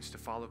what it means to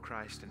follow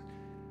Christ and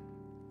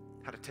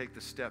how to take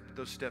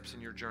those steps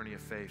in your journey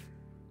of faith,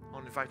 I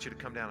want to invite you to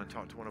come down and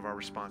talk to one of our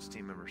response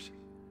team members.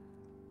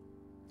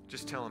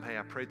 Just tell them, hey,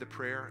 I prayed the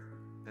prayer,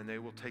 and they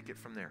will take it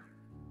from there.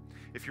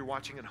 If you're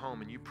watching at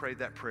home and you prayed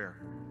that prayer,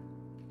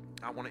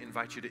 I want to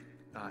invite you to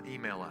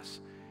email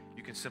us.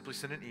 You can simply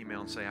send an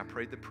email and say, I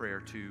prayed the prayer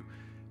to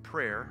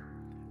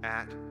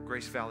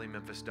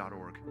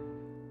prayer@gracevalley-memphis.org.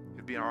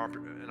 It'd be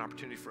an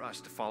opportunity for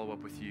us to follow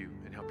up with you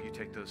and help you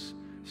take those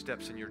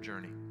steps in your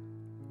journey.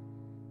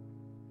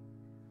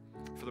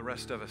 For the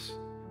rest of us,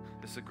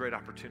 this is a great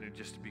opportunity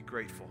just to be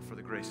grateful for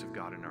the grace of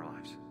God in our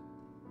lives.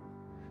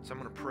 So I'm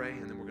going to pray,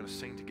 and then we're going to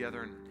sing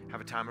together and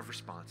have a time of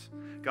response.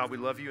 God, we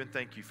love you and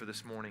thank you for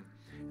this morning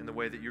and the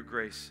way that your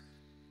grace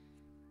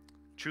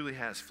truly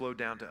has flowed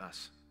down to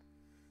us.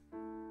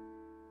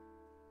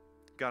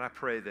 God, I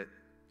pray that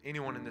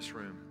anyone in this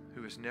room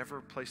who has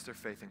never placed their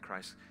faith in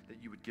Christ, that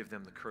you would give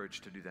them the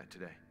courage to do that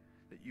today,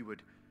 that you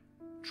would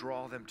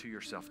draw them to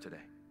yourself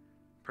today.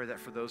 Pray that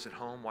for those at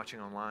home watching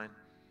online.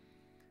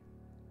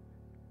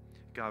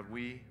 God,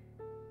 we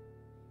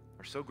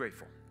are so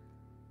grateful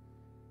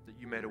that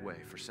you made a way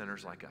for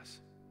sinners like us.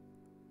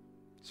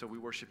 So we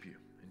worship you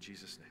in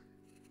Jesus' name.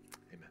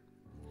 Amen.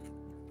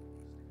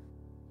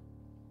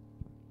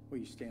 Will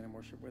you stand and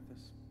worship with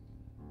us?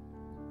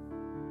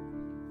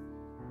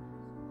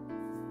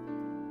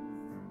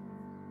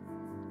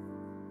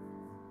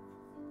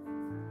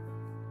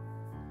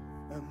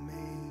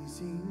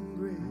 Amazing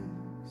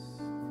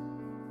grace,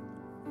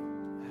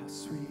 how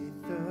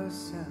sweet the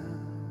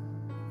sound.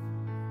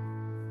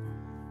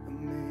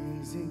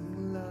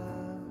 Amazing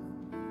love,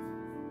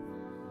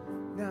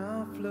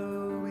 now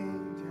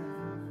flowing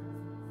down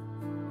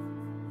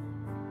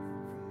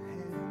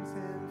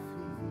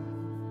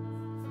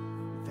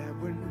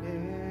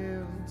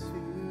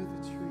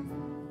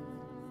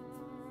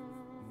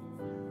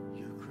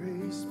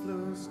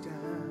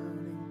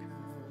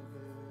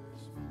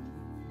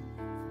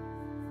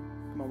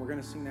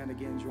going to sing that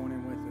again. Join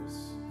in with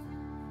us.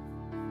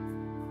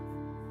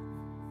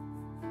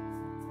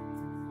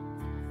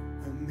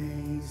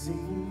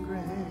 Amazing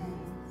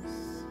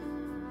grace,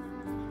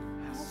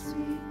 how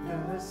sweet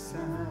the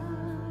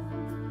sound.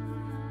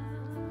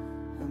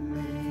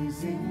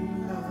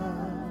 Amazing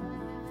love,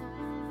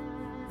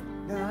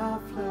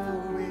 now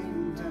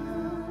flowing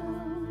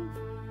down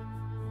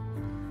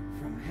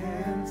from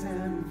hands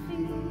and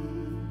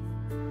feet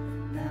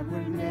that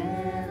were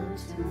nailed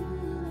to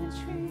the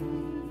tree.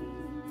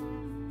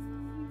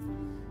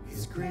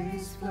 His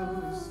grace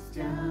flows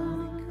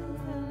down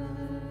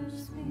and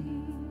covers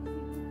me.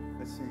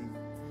 Let's sing.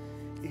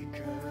 It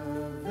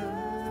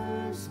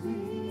covers me.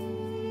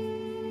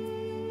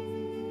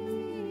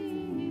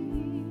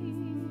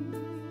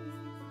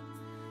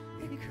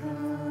 It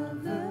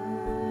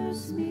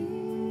covers me.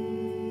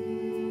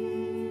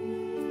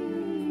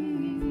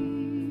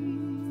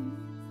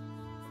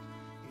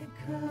 It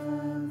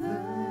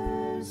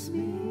covers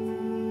me.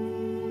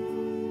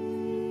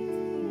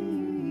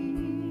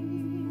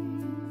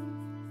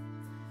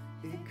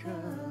 It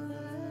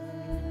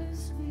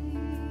covers me.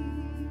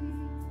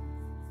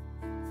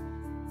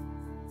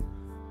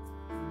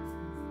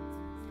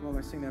 Come on,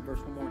 let's sing that verse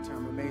one more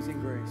time.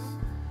 Amazing grace.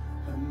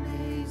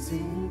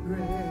 Amazing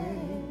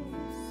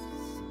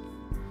grace,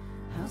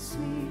 how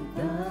sweet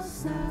the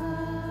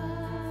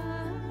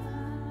sound.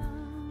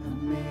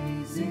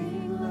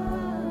 Amazing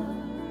love,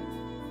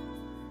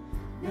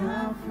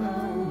 now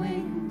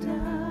flowing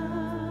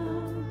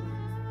down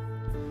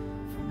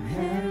from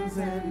hands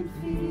and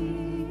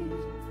feet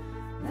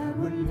that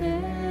were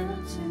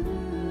nailed to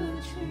a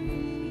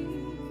tree.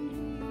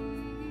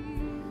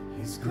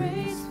 His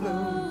grace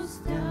flows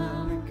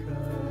down and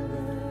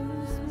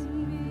covers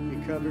me.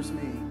 It covers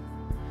me.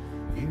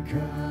 It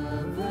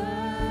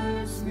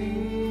covers me.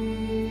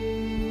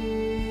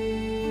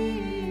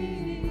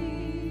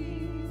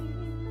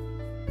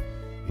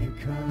 It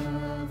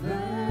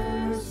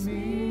covers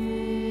me.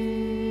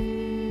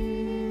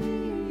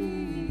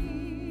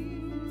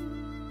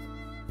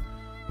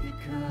 It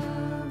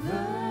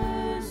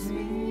covers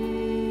me.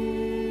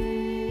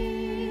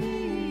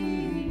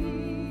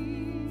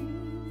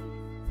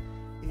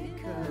 It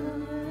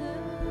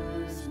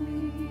covers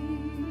me.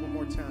 One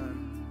more time.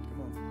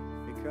 Come on.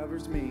 It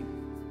covers me.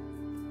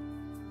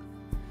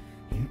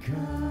 It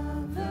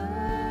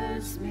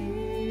covers me.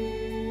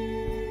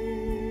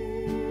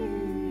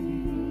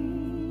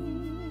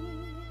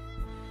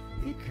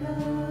 It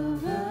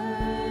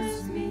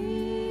covers me.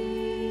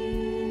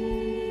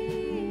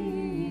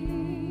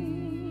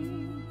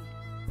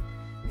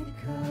 It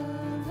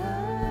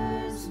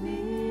covers me.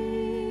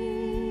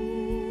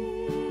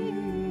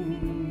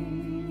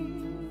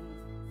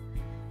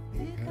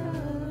 It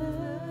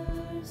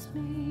covers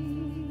me.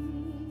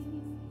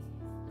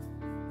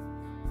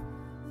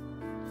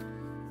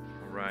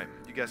 All right,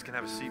 you guys can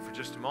have a seat for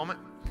just a moment.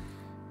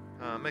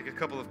 Make a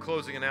couple of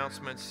closing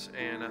announcements,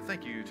 and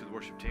thank you to the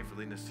worship team for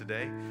leading us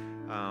today.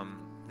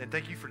 And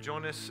thank you for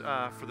joining us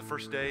for the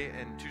first day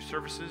and 2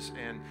 services.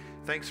 And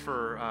thanks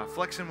for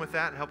flexing with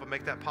that and helping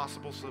make that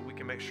possible so that we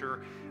can make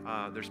sure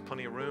there's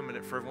plenty of room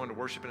for everyone to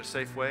worship in a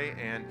safe way,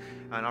 and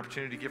an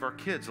opportunity to give our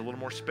kids a little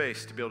more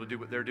space to be able to do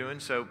what they're doing.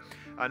 So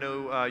I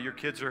know your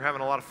kids are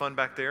having a lot of fun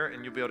back there,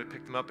 and you'll be able to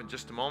pick them up in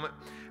just a moment.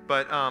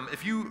 But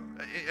if you,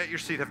 at your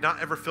seat, have not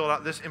ever filled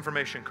out this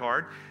information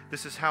card,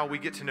 this is how we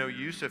get to know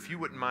you. So if you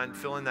wouldn't mind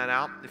filling that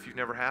out, if you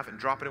never have, and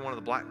drop it in one of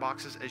the black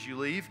boxes as you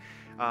leave.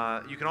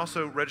 You can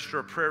also register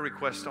a prayer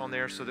request on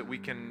there so that we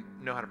can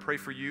know how to pray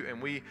for you,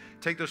 and we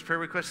take those prayer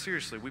requests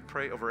seriously. We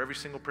pray over every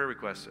single prayer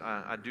request.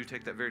 I do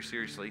take that very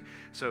seriously.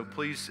 So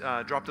please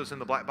drop those in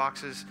the black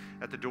boxes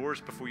at the doors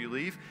before you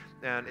leave.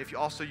 And if you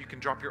can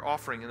drop your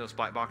offering in those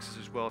black boxes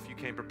as well. If you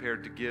came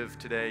prepared to give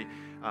today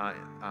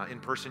in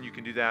person, you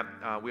can do that.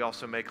 We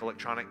also make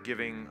electronic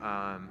giving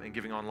and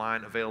giving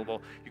online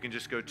available. You can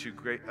just go to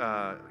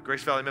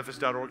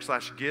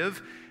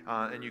gracevalley.memphis.org/give,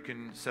 and you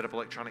can set up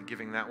electronic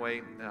giving that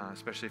way,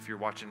 especially if you're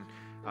watching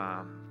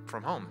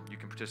from home. You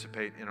can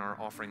participate in our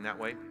offering that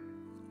way.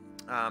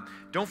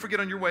 Don't forget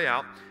on your way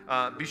out,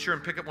 be sure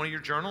and pick up one of your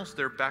journals.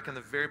 They're back in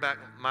the very back,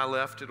 my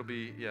left. It'll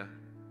be,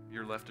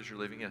 your left as you're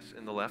leaving, yes,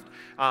 in the left.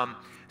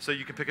 So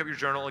you can pick up your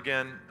journal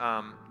again.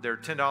 They're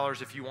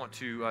 $10 if you want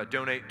to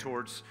donate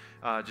towards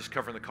just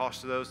covering the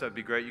cost of those. That'd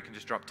be great. You can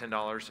just drop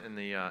 $10 in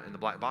the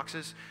black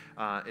boxes.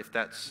 If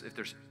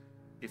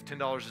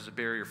 $10 is a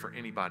barrier for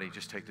anybody,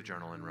 just take the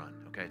journal and run.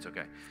 Okay, it's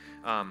okay.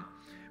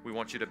 We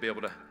want you to be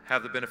able to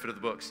have the benefit of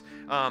the books.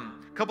 A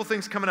couple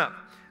things coming up.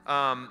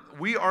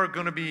 We are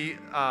going to be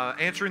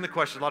answering the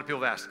question a lot of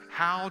people have asked: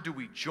 how do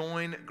we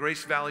join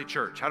Grace Valley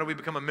Church? How do we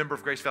become a member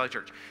of Grace Valley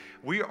Church?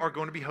 We are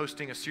going to be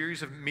hosting a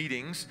series of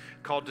meetings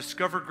called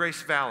Discover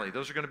Grace Valley.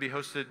 Those are going to be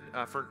hosted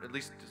for at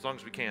least as long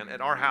as we can at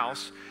our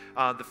house.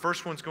 The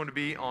first one's going to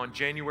be on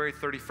January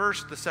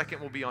 31st. The second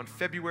will be on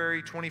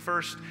February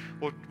 21st.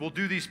 We'll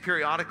do these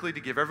periodically to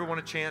give everyone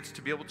a chance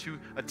to be able to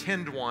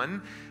attend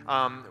one.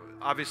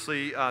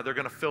 Obviously, they're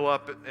going to fill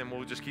up, and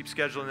we'll just keep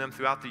scheduling them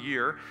throughout the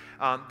year.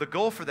 The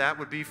goal for that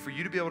would be for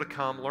you to be able to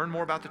come, learn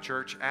more about the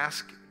church,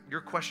 ask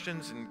your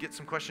questions and get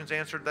some questions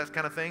answered, that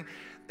kind of thing.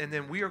 And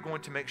then we are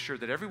going to make sure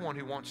that everyone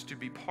who wants to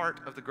be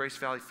part of the Grace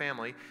Valley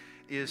family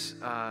is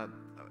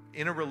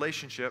in a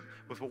relationship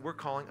with what we're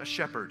calling a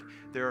shepherd.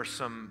 There are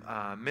some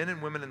men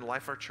and women in the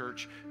Life Our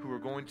Church who are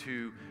going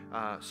to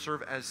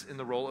serve as in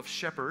the role of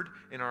shepherd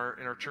in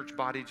our church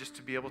body, just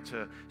to be able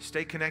to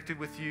stay connected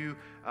with you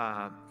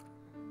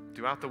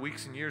throughout the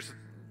weeks and years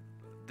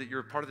that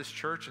you're a part of this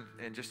church,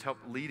 and just help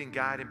lead and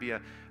guide and be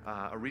a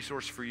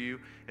resource for you.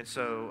 And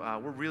so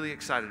we're really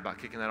excited about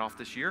kicking that off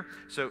this year.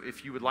 So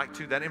if you would like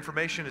to, that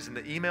information is in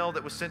the email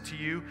that was sent to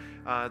you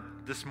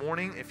this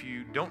morning. If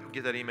you don't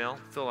get that email,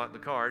 fill out the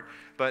card.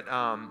 But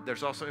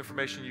there's also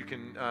information you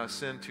can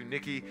send to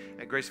Nikki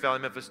at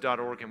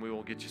gracevalley.memphis.org, and we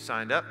will get you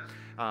signed up.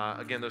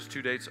 Again, those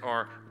 2 dates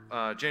are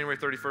January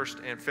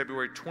 31st and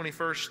February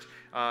 21st.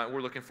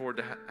 We're looking forward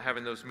to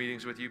having those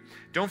meetings with you.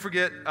 Don't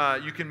forget,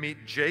 you can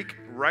meet Jake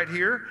right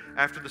here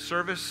after the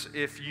service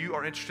if you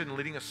are interested in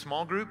leading a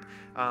small group.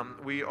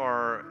 We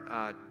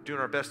are doing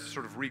our best to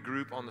sort of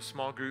regroup on the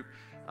small group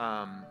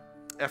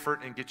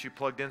effort and get you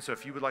plugged in. So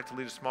if you would like to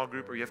lead a small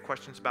group or you have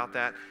questions about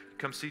that,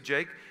 come see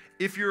Jake.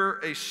 If you're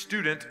a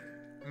student,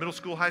 middle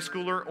school, high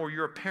schooler, or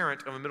you're a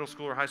parent of a middle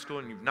schooler or high schooler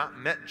and you've not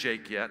met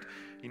Jake yet,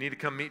 you need to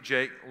come meet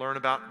Jake, learn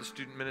about the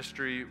student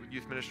ministry,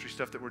 youth ministry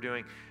stuff that we're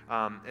doing,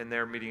 and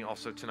they're meeting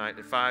also tonight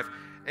at 5.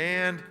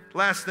 And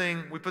last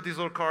thing, we put these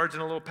little cards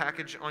in a little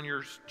package on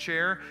your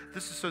chair.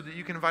 This is so that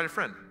you can invite a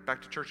friend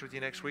back to church with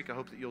you next week. I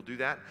hope that you'll do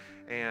that.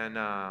 And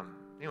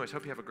anyways,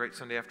 hope you have a great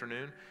Sunday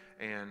afternoon,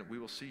 and we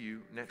will see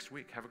you next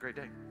week. Have a great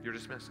day. You're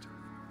dismissed.